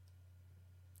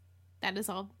 That is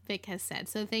all Vic has said.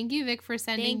 So thank you, Vic, for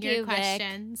sending Thank your you, Vic.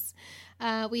 questions.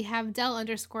 We have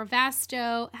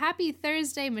Del_Vasto. Happy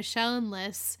Thursday, Michelle and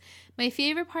Liz. My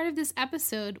favorite part of this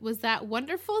episode was that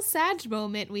wonderful Sag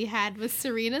moment we had with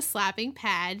Serena slapping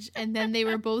Padge, and then they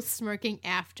were both smirking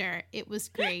after. It was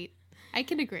great. I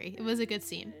can agree. It was a good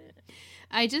scene.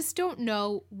 I just don't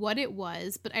know what it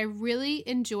was, but I really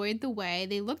enjoyed the way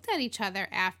they looked at each other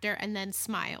after and then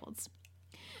smiled.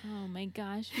 Oh my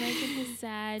gosh, Megan the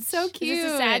Sag. So cute. Is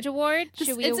this a Sag award?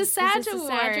 It's a Sag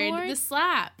Sag award. The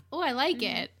slap. Oh, I like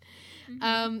it.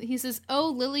 He says, oh,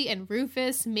 Lily and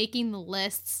Rufus making the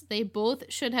lists. They both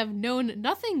should have known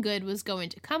nothing good was going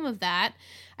to come of that.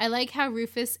 I like how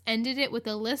Rufus ended it with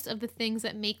a list of the things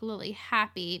that make Lily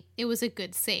happy. It was a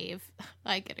good save.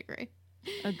 I can agree.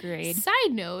 Agreed.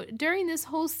 Side note, during this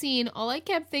whole scene, all I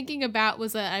kept thinking about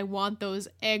was that I want those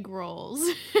egg rolls.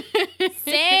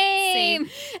 Same.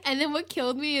 And then what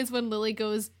killed me is when Lily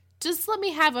goes, just let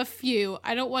me have a few.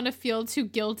 I don't want to feel too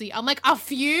guilty. I'm like, a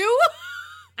few?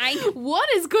 What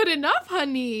is good enough,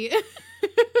 honey?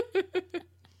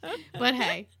 But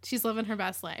hey, she's living her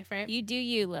best life, right? You do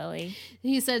you, Lily.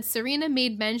 He said, Serena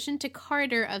made mention to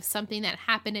Carter of something that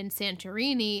happened in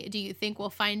Santorini. Do you think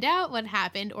we'll find out what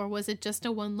happened, or was it just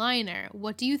a one-liner?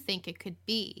 What do you think it could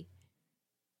be?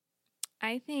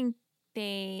 I think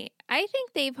they've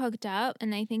hooked up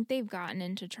and I think they've gotten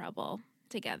into trouble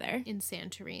together. In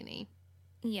Santorini.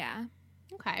 Yeah.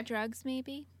 Okay. Drugs,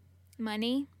 maybe?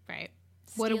 Money? Right.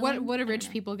 Stealing? What do I rich don't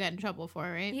know. people get in trouble for,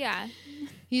 right? Yeah.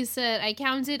 He said, I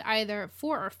counted either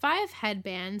 4 or 5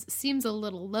 headbands. Seems a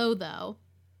little low, though.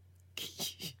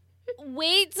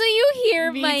 Wait till you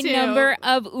hear Me my too. number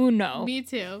of Uno. Me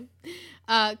too.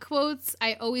 Quotes,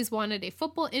 I always wanted a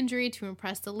football injury to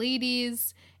impress the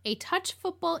ladies. A touch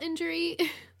football injury.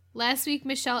 Last week,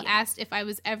 Michelle asked if I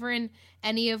was ever in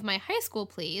any of my high school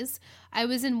plays. I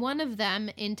was in one of them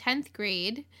in 10th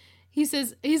grade. He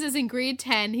says in grade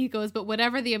 10, he goes, but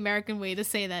whatever the American way to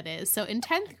say that is. So in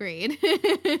 10th grade.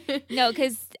 No,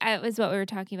 because it was what we were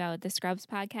talking about with the Scrubs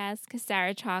podcast. Because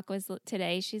Sarah Chalk was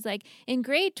today. She's like, in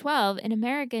grade 12, in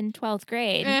American 12th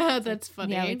grade. That's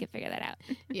funny. Yeah, we could figure that out.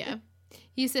 Yeah.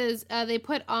 He says, they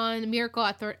put on Miracle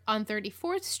on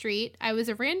 34th Street. I was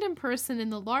a random person in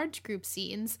the large group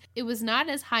scenes. It was not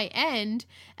as high end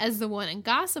as the one in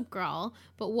Gossip Girl,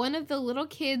 but one of the little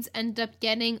kids ended up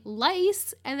getting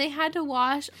lice and they had to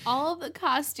wash all of the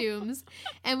costumes.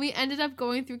 And we ended up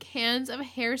going through cans of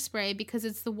hairspray because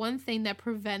it's the one thing that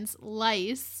prevents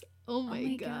lice. Oh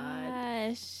my God.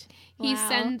 Gosh. He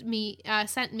Wow.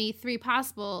 sent me 3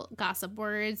 possible gossip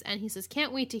words, and he says,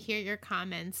 can't wait to hear your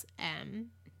comments,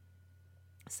 M.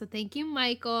 So thank you,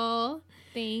 Michael.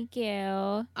 Thank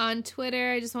you. On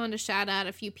Twitter, I just wanted to shout out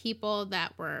a few people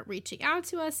that were reaching out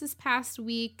to us this past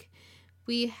week.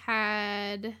 We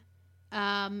had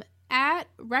at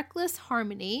Reckless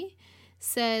Harmony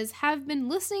says, have been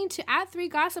listening to at 3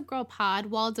 Gossip Girl Pod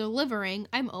while delivering.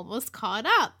 I'm almost caught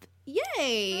up.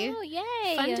 Yay! Oh,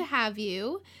 yay. Fun to have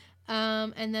you.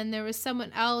 And then there was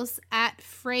someone else at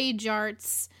Frey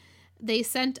Jarts. They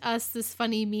sent us this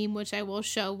funny meme, which I will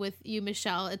show with you,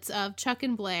 Michelle. It's of Chuck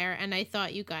and Blair, and I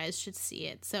thought you guys should see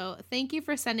it. So thank you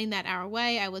for sending that our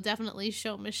way. I will definitely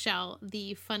show Michelle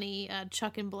the funny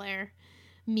Chuck and Blair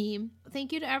meme.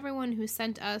 Thank you to everyone who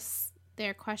sent us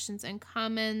their questions and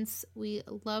comments. We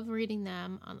love reading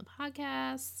them on the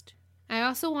podcast. I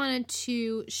also wanted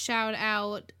to shout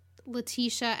out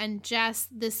Letitia and Jess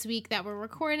this week that we're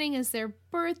recording is their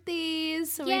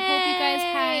birthdays. So we Yay! hope you guys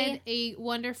had a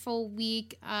wonderful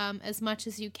week as much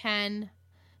as you can.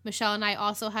 Michelle and I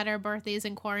also had our birthdays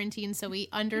in quarantine, so we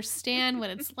understand what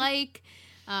it's like.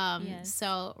 Yes.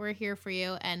 So we're here for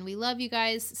you, and we love you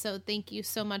guys. So thank you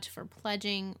so much for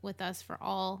pledging with us for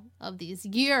all of these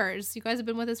years. You guys have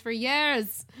been with us for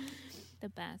years. The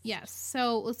best. Yes.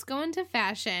 So let's go into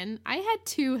fashion. I had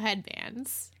 2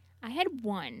 headbands. I had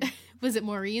one. Was it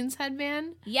Maureen's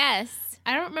headband? Yes.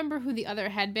 I don't remember who the other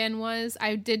headband was.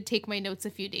 I did take my notes a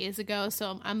few days ago,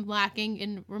 so I'm lacking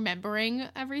in remembering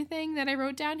everything that I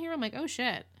wrote down here. I'm like, oh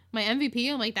shit. My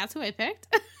MVP, I'm like, that's who I picked?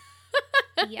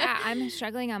 Yeah, I'm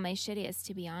struggling on my shittiest,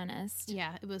 to be honest.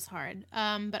 Yeah, it was hard.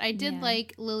 But I did Yeah.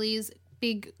 like Lily's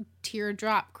big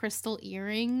teardrop crystal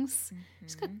earrings.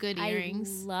 She's got good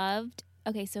earrings. I loved,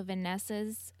 okay, so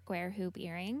Vanessa's square hoop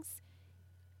earrings,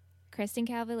 Kristen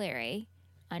Cavallari,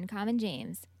 Uncommon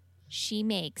James, she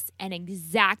makes an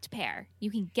exact pair.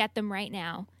 You can get them right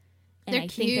now. And They're I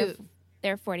cute. think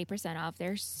they're 40% off.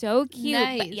 They're so cute.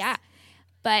 Nice. But yeah.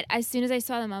 But as soon as I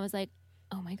saw them, I was like,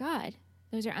 oh my God,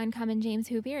 those are Uncommon James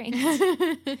hoop earrings.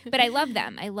 But I love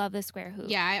them. I love the square hoop.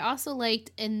 Yeah, I also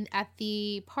liked at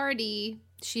the party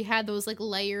she had those like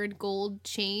layered gold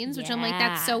chains, which I'm like,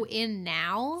 that's Yeah. so in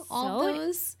now. All So of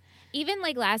those, Even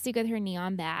like last week with her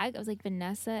neon bag, I was like,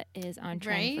 Vanessa is on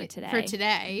trend right? for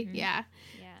today. Yeah.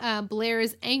 Yeah.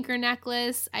 Blair's anchor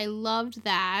necklace, I loved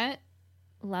that.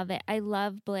 Love it. I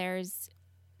love Blair's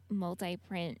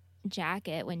multi-print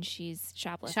jacket when she's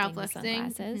shoplifting with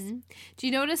sunglasses. Mhm. Do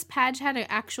you notice Padge had an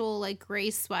actual like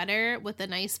gray sweater with a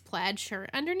nice plaid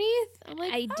shirt underneath? I'm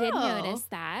like, I did oh, notice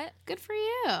that. Good for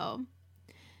you.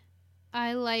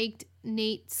 I liked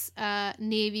Nate's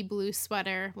navy blue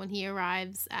sweater when he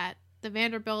arrives at the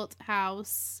Vanderbilt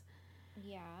house.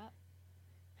 Yeah.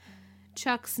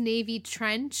 Chuck's navy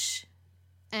trench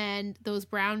and those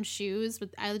brown shoes.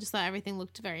 I just thought everything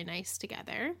looked very nice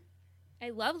together. I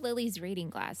love Lily's reading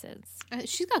glasses.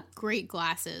 She's got great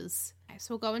glasses. Okay,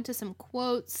 so we'll go into some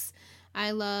quotes. I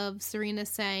love Serena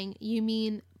saying, "You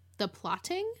mean the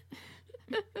plotting?"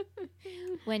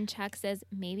 When Chuck says,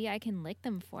 maybe I can lick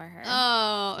them for her.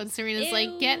 Oh, and Serena's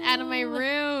like, "Get out of my Ew.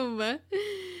 room."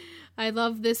 I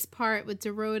love this part with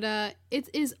Dorota. It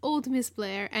is old Miss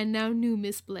Blair and now new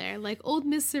Miss Blair. Like old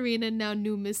Miss Serena, now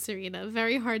new Miss Serena.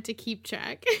 Very hard to keep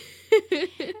track.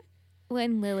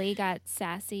 When Lily got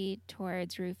sassy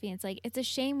towards Rufy, it's like, it's a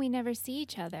shame we never see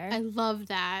each other. I love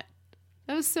that.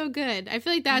 That was so good. I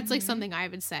feel like that's like something I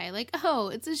would say. Like, oh,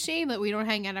 it's a shame that we don't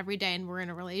hang out every day and we're in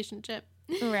a relationship.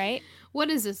 Right? What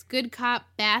is this? Good cop,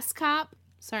 bass cop?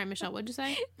 Sorry, Michelle, what'd you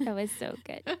say? That was so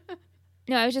good.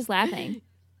 No, I was just laughing.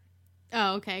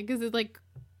 Oh, okay. Because it like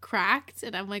cracked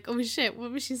and I'm like, oh shit,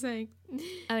 what was she saying?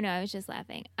 Oh, no, I was just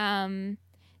laughing.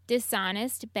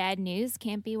 Dishonest, bad news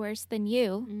can't be worse than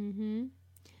you. Mm-hmm.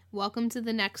 Welcome to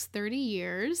the next 30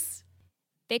 years.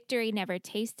 Victory never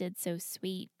tasted so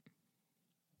sweet.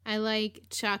 I like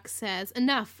Chuck says,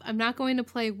 enough. I'm not going to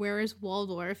play Where is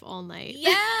Waldorf all night.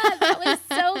 Yeah, that was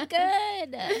so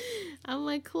good. I'm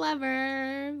like,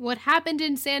 clever. What happened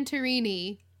in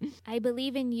Santorini? I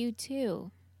believe in you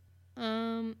too.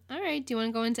 All right. Do you want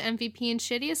to go into MVP and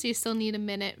shittiest? Or you still need a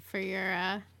minute for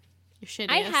your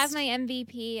shittiest? I have my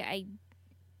MVP. I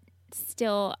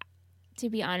still, to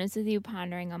be honest with you,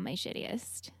 pondering on my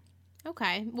shittiest.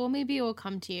 Okay. Well, maybe it will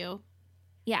come to you.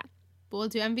 Yeah. But we'll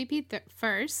do MVP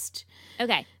first.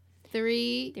 Okay.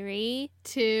 3, 3,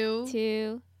 2,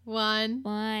 2, 1.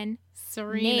 1.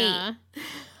 Serena.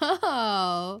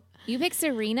 Oh. You picked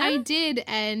Serena? I did,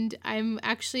 and I'm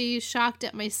actually shocked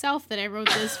at myself that I wrote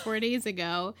this 4 days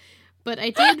ago. But I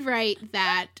did write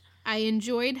that I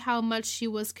enjoyed how much she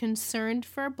was concerned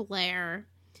for Blair.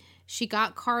 She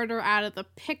got Carter out of the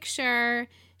picture.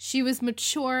 She was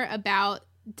mature about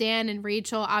Dan and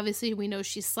Rachel. Obviously, we know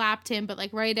she slapped him, but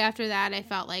like right after that, I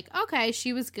felt like, okay,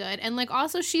 she was good. And like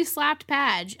also she slapped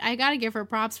Padge. I gotta give her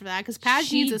props for that because Padge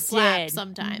She needs a slap did.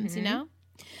 sometimes, you know?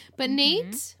 But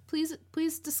Nate,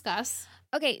 please discuss.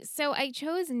 Okay, so I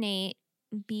chose Nate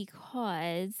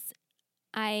because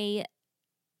I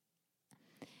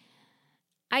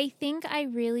think I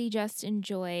really just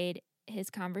enjoyed his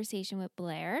conversation with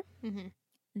Blair. Mm-hmm.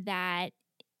 That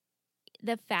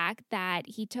the fact that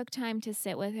he took time to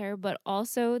sit with her, but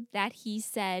also that he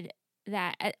said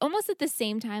that almost at the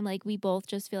same time, like we both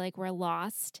just feel like we're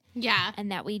lost Yeah.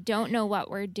 and that we don't know what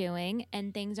we're doing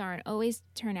and things aren't always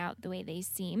turn out the way they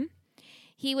seem.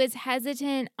 He was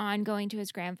hesitant on going to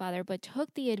his grandfather, but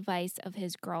took the advice of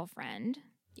his girlfriend,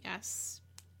 Yes.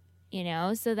 you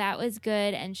know, so that was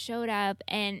good and showed up.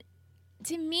 And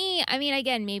to me, I mean,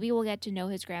 again, maybe we'll get to know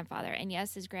his grandfather. And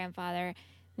yes, his grandfather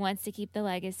wants to keep the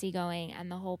legacy going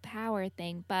and the whole power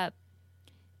thing. But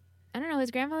I don't know.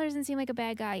 His grandfather doesn't seem like a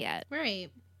bad guy yet. Right.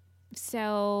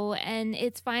 So, and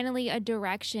it's finally a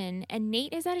direction. And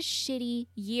Nate has had a shitty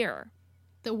year.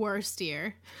 The worst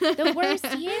year. The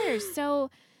worst year. So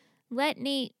let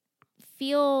Nate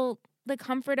feel the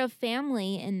comfort of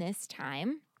family in this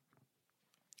time.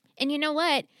 And you know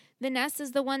what?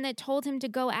 Vanessa's the one that told him to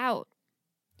go out.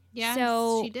 Yes,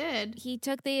 So she did. He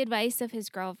took the advice of his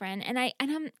girlfriend. And I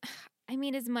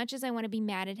mean, as much as I want to be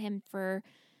mad at him for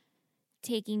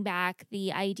taking back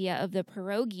the idea of the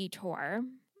pierogi tour,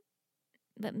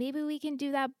 but maybe we can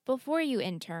do that before you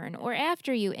intern or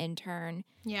after you intern.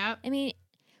 Yeah. I mean,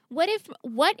 what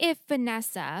if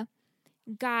Vanessa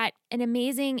got an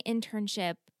amazing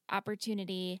internship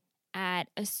opportunity at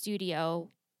a studio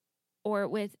or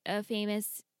with a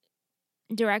famous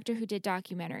director who did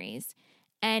documentaries?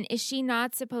 And is she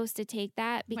not supposed to take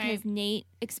that because Right. Nate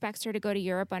expects her to go to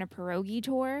Europe on a pierogi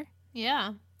tour?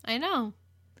 Yeah, I know.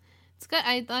 It's good.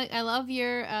 I love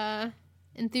your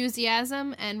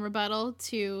enthusiasm and rebuttal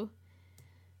to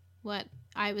what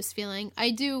I was feeling. I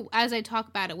do, as I talk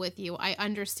about it with you, I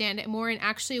understand it more. And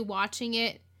actually watching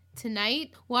it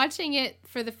tonight, watching it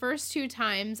for the first 2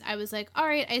 times, I was like, all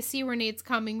right, I see where Nate's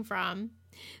coming from.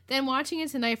 Then watching it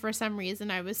tonight, for some reason,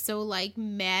 I was so like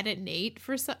mad at Nate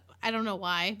for some, I don't know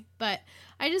why, but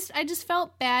I just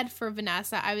felt bad for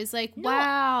Vanessa. I was like,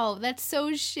 wow, that's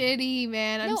so shitty,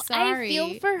 man. I'm sorry. I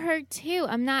feel for her too.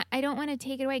 I don't want to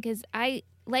take it away because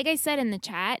like I said in the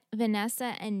chat,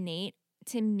 Vanessa and Nate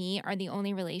to me are the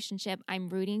only relationship I'm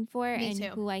rooting for Me and too.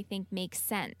 who I think makes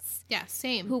sense. Yeah,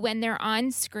 same. Who, when they're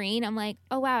on screen, I'm like,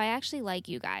 oh wow, I actually like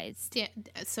you guys. Yeah,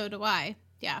 so do I.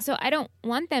 Yeah. So I don't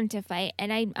want them to fight,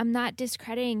 and I'm not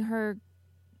discrediting her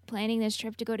planning this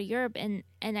trip to go to Europe, and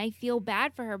I feel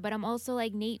bad for her, but I'm also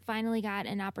like, Nate finally got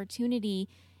an opportunity,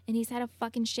 and he's had a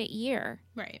fucking shit year.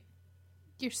 Right.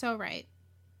 You're so right.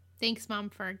 Thanks, Mom,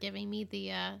 for giving me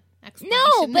the explanation.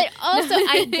 No, but also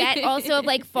I get also of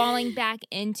like falling back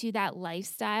into that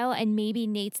lifestyle, and maybe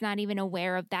Nate's not even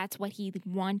aware of that's what he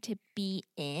want to be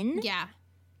in. Yeah.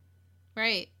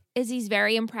 Right. Is he's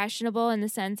very impressionable in the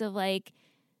sense of like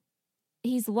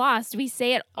he's lost. We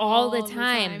say it all the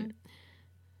time.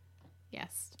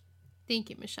 Yes.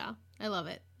 Thank you, Michelle. I love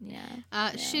it. Yeah.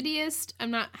 Shittiest, I'm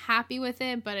not happy with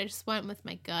it, but I just went with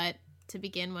my gut to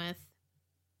begin with.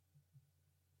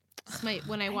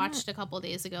 When I watched a couple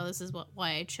days ago, this is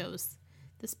why I chose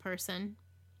this person.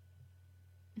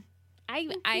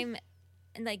 I'm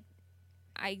like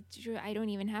I don't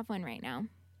even have one right now.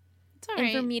 It's all And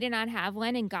right. for me to not have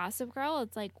one in Gossip Girl,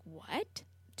 it's like, what?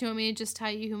 Do you want me to just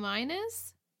tell you who mine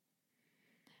is?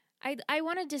 I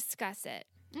want to discuss it.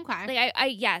 Okay. Like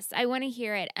I want to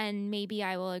hear it, and maybe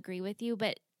I will agree with you,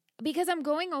 but because I'm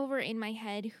going over in my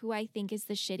head who I think is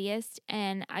the shittiest,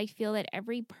 and I feel that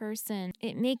every person,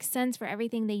 it makes sense for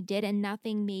everything they did, and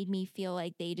nothing made me feel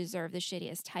like they deserve the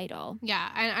shittiest title. Yeah,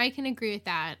 I can agree with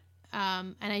that.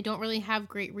 And I don't really have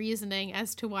great reasoning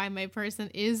as to why my person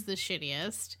is the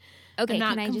shittiest. Okay, I'm not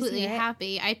can I just completely hear it?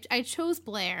 happy. I chose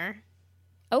Blair.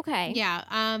 Okay.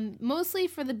 Yeah, mostly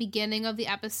for the beginning of the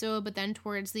episode, but then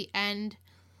towards the end,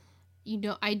 you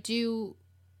know, I do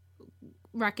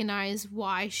recognize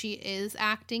why she is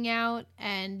acting out,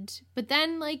 but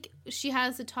then like she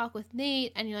has a talk with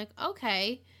Nate, and you're like,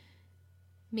 okay,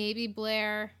 maybe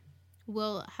Blair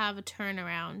will have a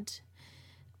turnaround.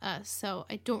 So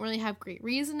I don't really have great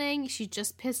reasoning. She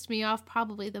just pissed me off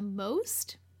probably the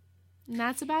most, and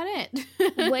that's about it.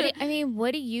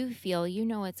 What do you feel? You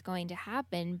know what's going to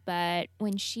happen, but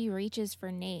when she reaches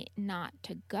for Nate not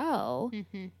to go,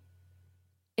 Mm-hmm.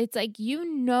 it's like, you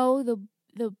know,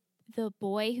 the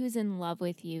boy who's in love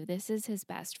with you, this is his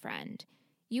best friend.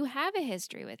 You have a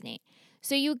history with Nate.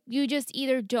 So you just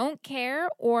either don't care,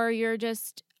 or you're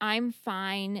just, I'm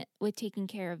fine with taking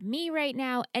care of me right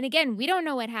now. And again, we don't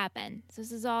know what happened. So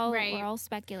this is all, Right. we're all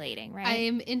speculating, right? I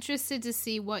am interested to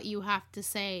see what you have to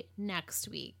say next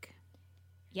week,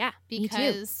 yeah, me too.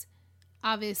 because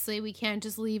obviously we can't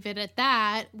just leave it at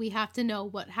that. We have to know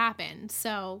what happened.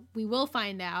 So we will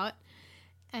find out.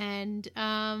 And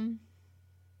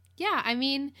yeah, I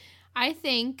mean, I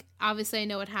think obviously I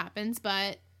know what happens,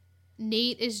 but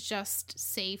Nate is just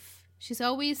safe. She's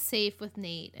always safe with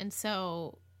Nate. And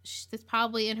so it's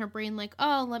probably in her brain like,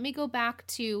 oh, let me go back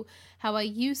to how I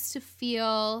used to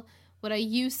feel, what I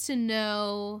used to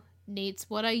know. Nate's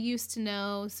what I used to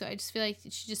know. So I just feel like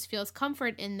she just feels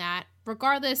comfort in that,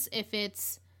 regardless if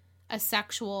it's a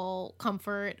sexual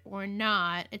comfort or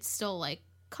not. It's still like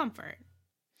comfort.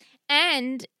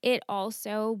 And it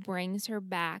also brings her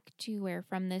back to we're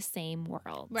from the same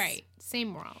world. Right.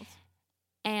 Same world.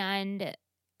 And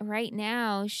right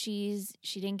now she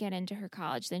didn't get into her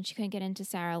college. Then she couldn't get into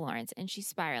Sarah Lawrence, and she's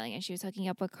spiraling, and she was hooking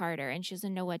up with Carter, and she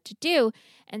doesn't know what to do.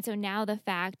 And so now the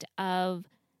fact of,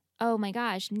 oh my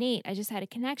gosh, Nate, I just had a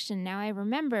connection. Now I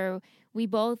remember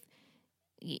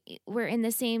we're in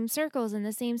the same circles, in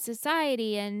the same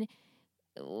society, and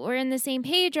we're in the same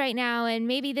page right now, and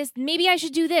maybe I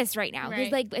should do this right now.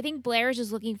 Because Right. I think Blair is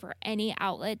just looking for any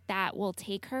outlet that will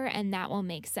take her and that will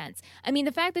make sense. I mean,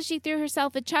 the fact that she threw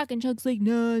herself at Chuck and Chuck's like,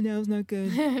 no, now's not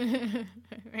good.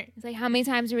 Right. It's like, how many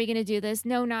times are we going to do this?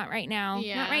 No, not right now.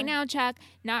 Yeah. Not right now, Chuck.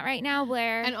 Not right now,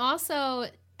 Blair. And also,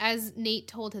 as Nate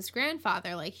told his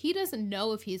grandfather, like, he doesn't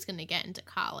know if he's going to get into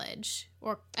college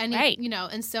or any, Right. you know,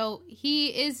 and so he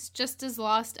is just as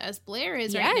lost as Blair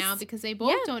is right Yes. now because they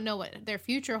both Yeah. don't know what their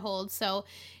future holds. So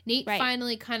Nate Right.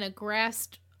 finally kind of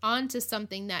grasped onto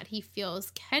something that he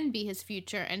feels can be his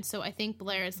future. And so I think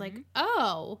Blair is like,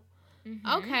 oh,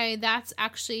 okay, that's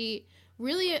actually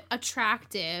really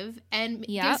attractive and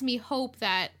Yep. gives me hope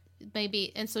that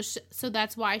maybe, and so so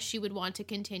that's why she would want to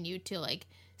continue to like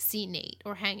see Nate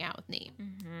or hang out with Nate.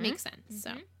 Makes sense.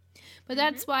 So, but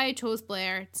that's why I chose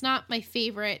Blair. It's not my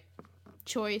favorite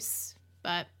choice,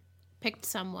 but picked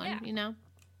someone. Yeah. You know,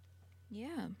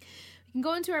 Yeah. we can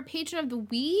go into our patron of the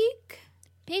week.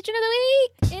 Patron of the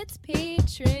week. It's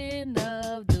patron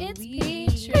of the It's week.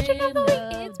 patron of the week.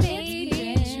 It's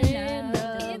patron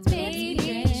of the week.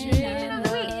 patron of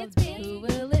the week. Who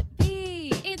will it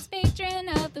be? It's patron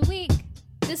of the week.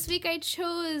 This week I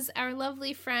chose our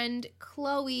lovely friend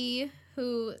Chloe,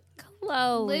 who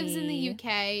Chloe lives in the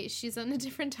UK. She's on a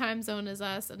different time zone as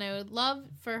us, and I would love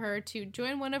for her to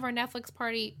join one of our Netflix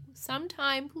party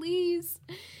sometime, please.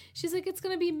 She's like, it's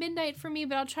going to be midnight for me,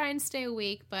 but I'll try and stay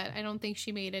awake, but I don't think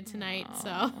she made it tonight,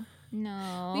 so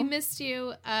No. we missed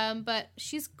you. But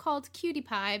she's called Cutie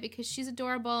Pie because she's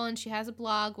adorable, and she has a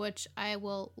blog, which I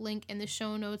will link in the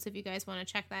show notes if you guys want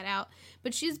to check that out.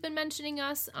 But she's been mentioning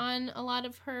us on a lot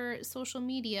of her social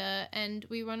media, and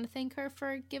we want to thank her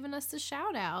for giving us the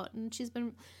shout out. And she's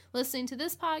been listening to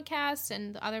this podcast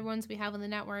and the other ones we have on the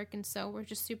network, and so we're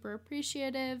just super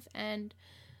appreciative and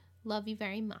love you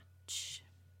very much.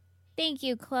 Thank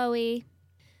you, Chloe.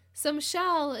 So,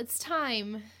 Michelle, it's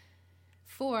time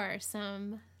for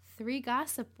some 3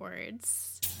 gossip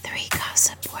words. 3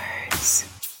 gossip words.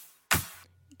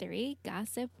 3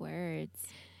 gossip words.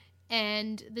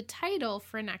 And the title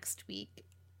for next week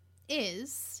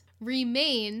is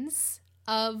Remains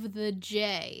of the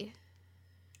J.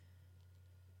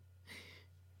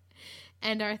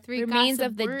 And our 3 Remains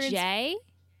gossip of the words, J?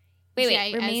 Wait, J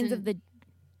as Remains in- of the...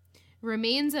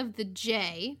 Remains of the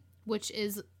J, which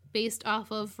is based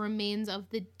off of Remains of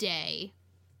the Day,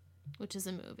 which is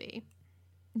a movie.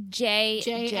 J as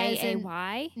in-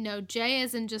 J-A-Y? No, J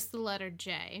as in just the letter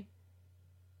J.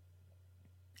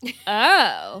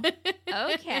 Oh,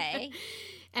 okay.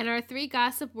 And our 3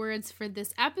 gossip words for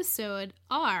this episode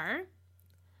are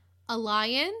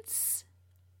alliance,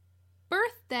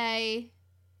 birthday,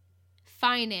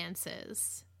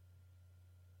 finances.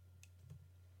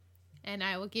 And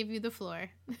I will give you the floor.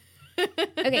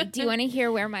 Okay, do you want to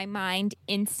hear where my mind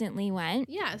instantly went?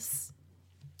 Yes.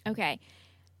 Okay.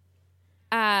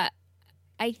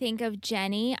 I think of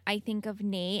Jenny. I think of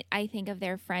Nate. I think of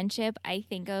their friendship. I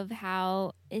think of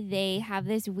how they have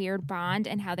this weird bond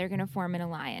and how they're going to form an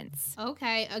alliance.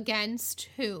 Okay. Against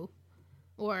who?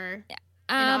 Or in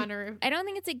honor of... I don't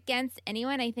think it's against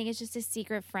anyone. I think it's just a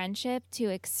secret friendship to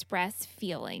express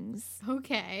feelings.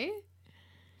 Okay.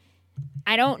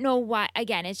 I don't know why.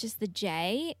 Again, it's just the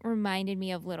J reminded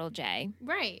me of Little J.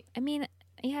 Right. I mean,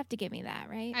 you have to give me that,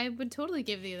 right? I would totally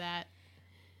give you that.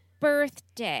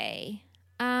 Birthday.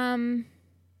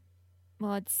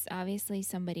 Well, it's obviously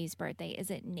somebody's birthday.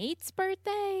 Is it Nate's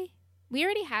birthday? We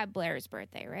already had Blair's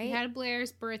birthday, right? We had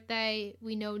Blair's birthday.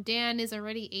 We know Dan is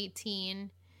already 18.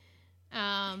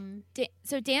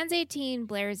 So Dan's 18,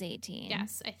 Blair's 18.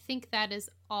 Yes, I think that is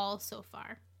all so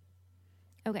far.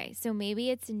 Okay, so maybe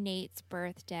it's Nate's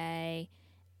birthday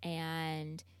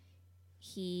and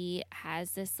he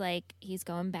has this, like, he's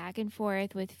going back and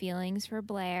forth with feelings for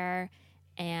Blair,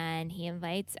 and he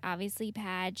invites, obviously,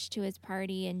 Padge to his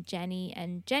party and Jenny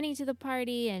to the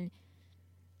party, and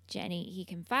he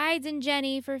confides in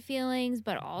Jenny for feelings,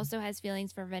 but also has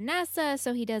feelings for Vanessa,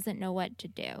 so he doesn't know what to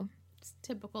do. It's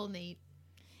typical Nate.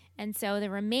 And so the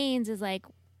remains is like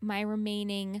my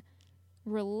remaining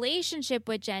relationship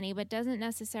with Jenny, but doesn't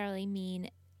necessarily mean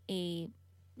a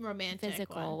Romantic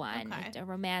physical one. Okay. A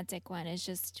romantic one is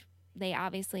just, they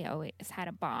obviously always had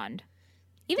a bond.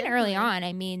 Even early Definitely. on,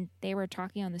 I mean, they were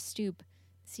talking on the stoop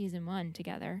season 1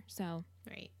 together. So,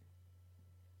 Right.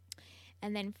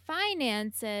 and then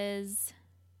finances.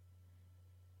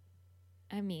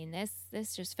 I mean,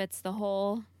 this just fits the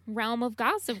whole realm of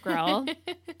Gossip Girl.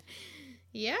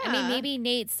 Yeah. I mean, maybe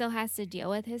Nate still has to deal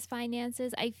with his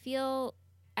finances. I feel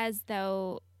as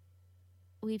though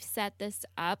we've set this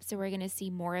up so we're going to see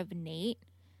more of Nate.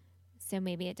 So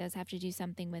maybe it does have to do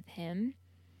something with him.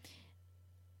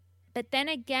 But then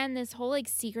again, this whole like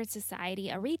secret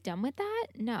society, are we done with that?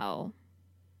 No.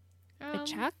 With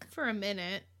Chuck? For a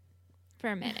minute. For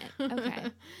a minute.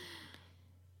 Okay.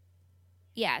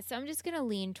 Yeah, so I'm just going to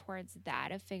lean towards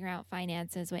that of figuring out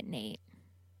finances with Nate.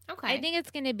 Okay. I think it's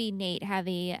going to be Nate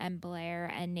heavy and Blair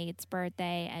and Nate's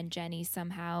birthday and Jenny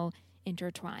somehow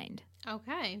intertwined.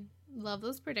 Okay. Love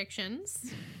those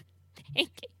predictions. Thank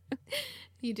you.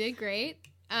 You did great.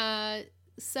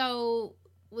 So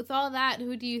with all that,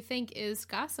 who do you think is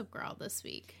Gossip Girl this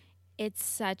week? It's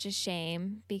such a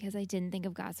shame because I didn't think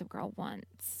of Gossip Girl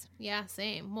once. Yeah,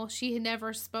 same. Well, she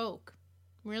never spoke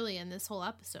really in this whole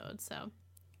episode, so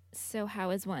So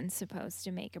how is one supposed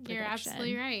to make a prediction? you're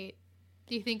absolutely right.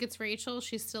 Do you think it's Rachel?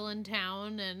 She's still in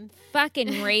town and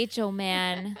Fucking Rachel,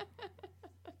 man.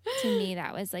 To me,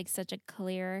 that was like such a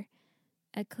clear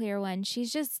one.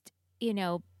 She's just,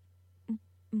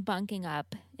 bunking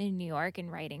up in New York and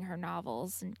writing her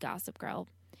novels and Gossip Girl.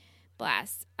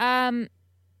 Blast.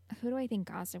 Who do I think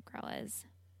Gossip Girl is?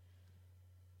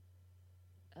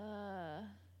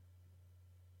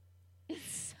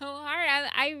 It's so hard.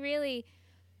 I really,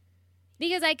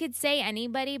 because I could say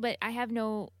anybody, but I have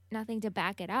nothing to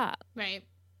back it up. right.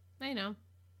 I know.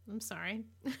 I'm sorry.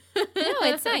 No,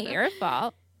 it's not your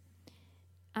fault.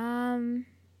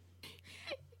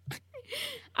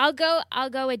 I'll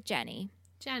go with Jenny.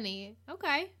 Jenny.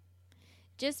 Okay.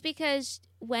 Just because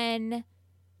when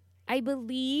I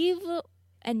believe,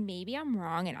 and maybe I'm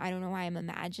wrong and I don't know why I'm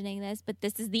imagining this, but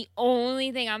this is the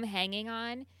only thing I'm hanging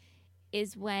on,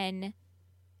 is when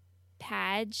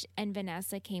Padge and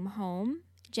Vanessa came home,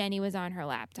 Jenny was on her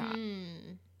laptop.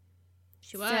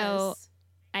 She was. So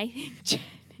I think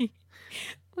Jenny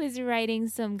was writing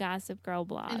some Gossip Girl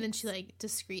blog. And then she like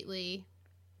discreetly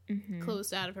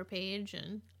closed out of her page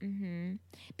and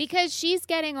because she's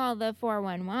getting all the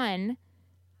 411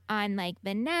 on like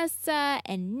Vanessa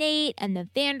and Nate and the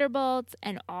Vanderbilts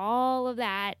and all of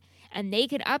that, and they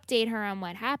could update her on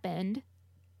what happened.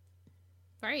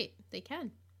 right, they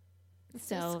can.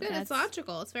 So It's good. It's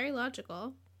logical. It's very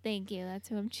logical. Thank you. That's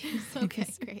who I'm choosing. Okay,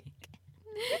 this great.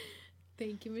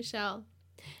 Thank you, Michelle.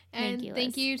 Thank And you,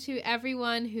 thank Liz. you to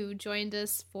everyone who joined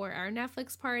us for our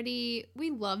Netflix party. We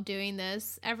love doing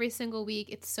this every single week.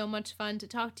 It's so much fun to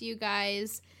talk to you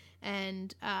guys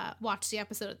and watch the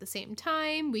episode at the same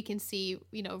time. We can see,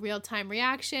 real-time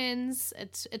reactions.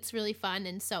 It's really fun.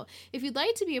 And so if you'd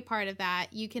like to be a part of that,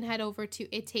 you can head over to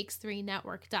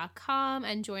ittakes3network.com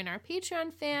and join our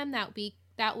Patreon fam.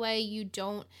 That way you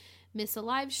don't miss a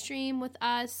live stream with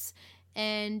us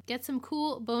and get some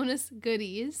cool bonus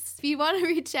goodies. If you want to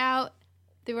reach out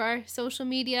through our social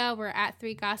media, we're at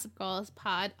 3 Gossip Girls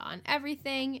Pod on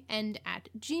everything and at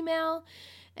Gmail.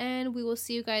 And we will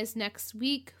see you guys next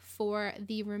week for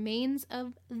the Remains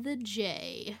of the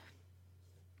J.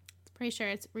 I'm pretty sure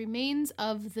it's Remains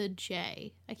of the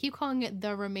J. I keep calling it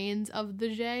the Remains of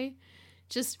the J.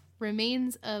 Just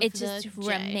Remains of It the just J.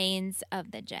 remains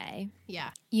of the J.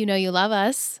 Yeah. You know you love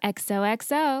us.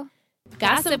 XOXO.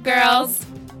 Gossip Girls.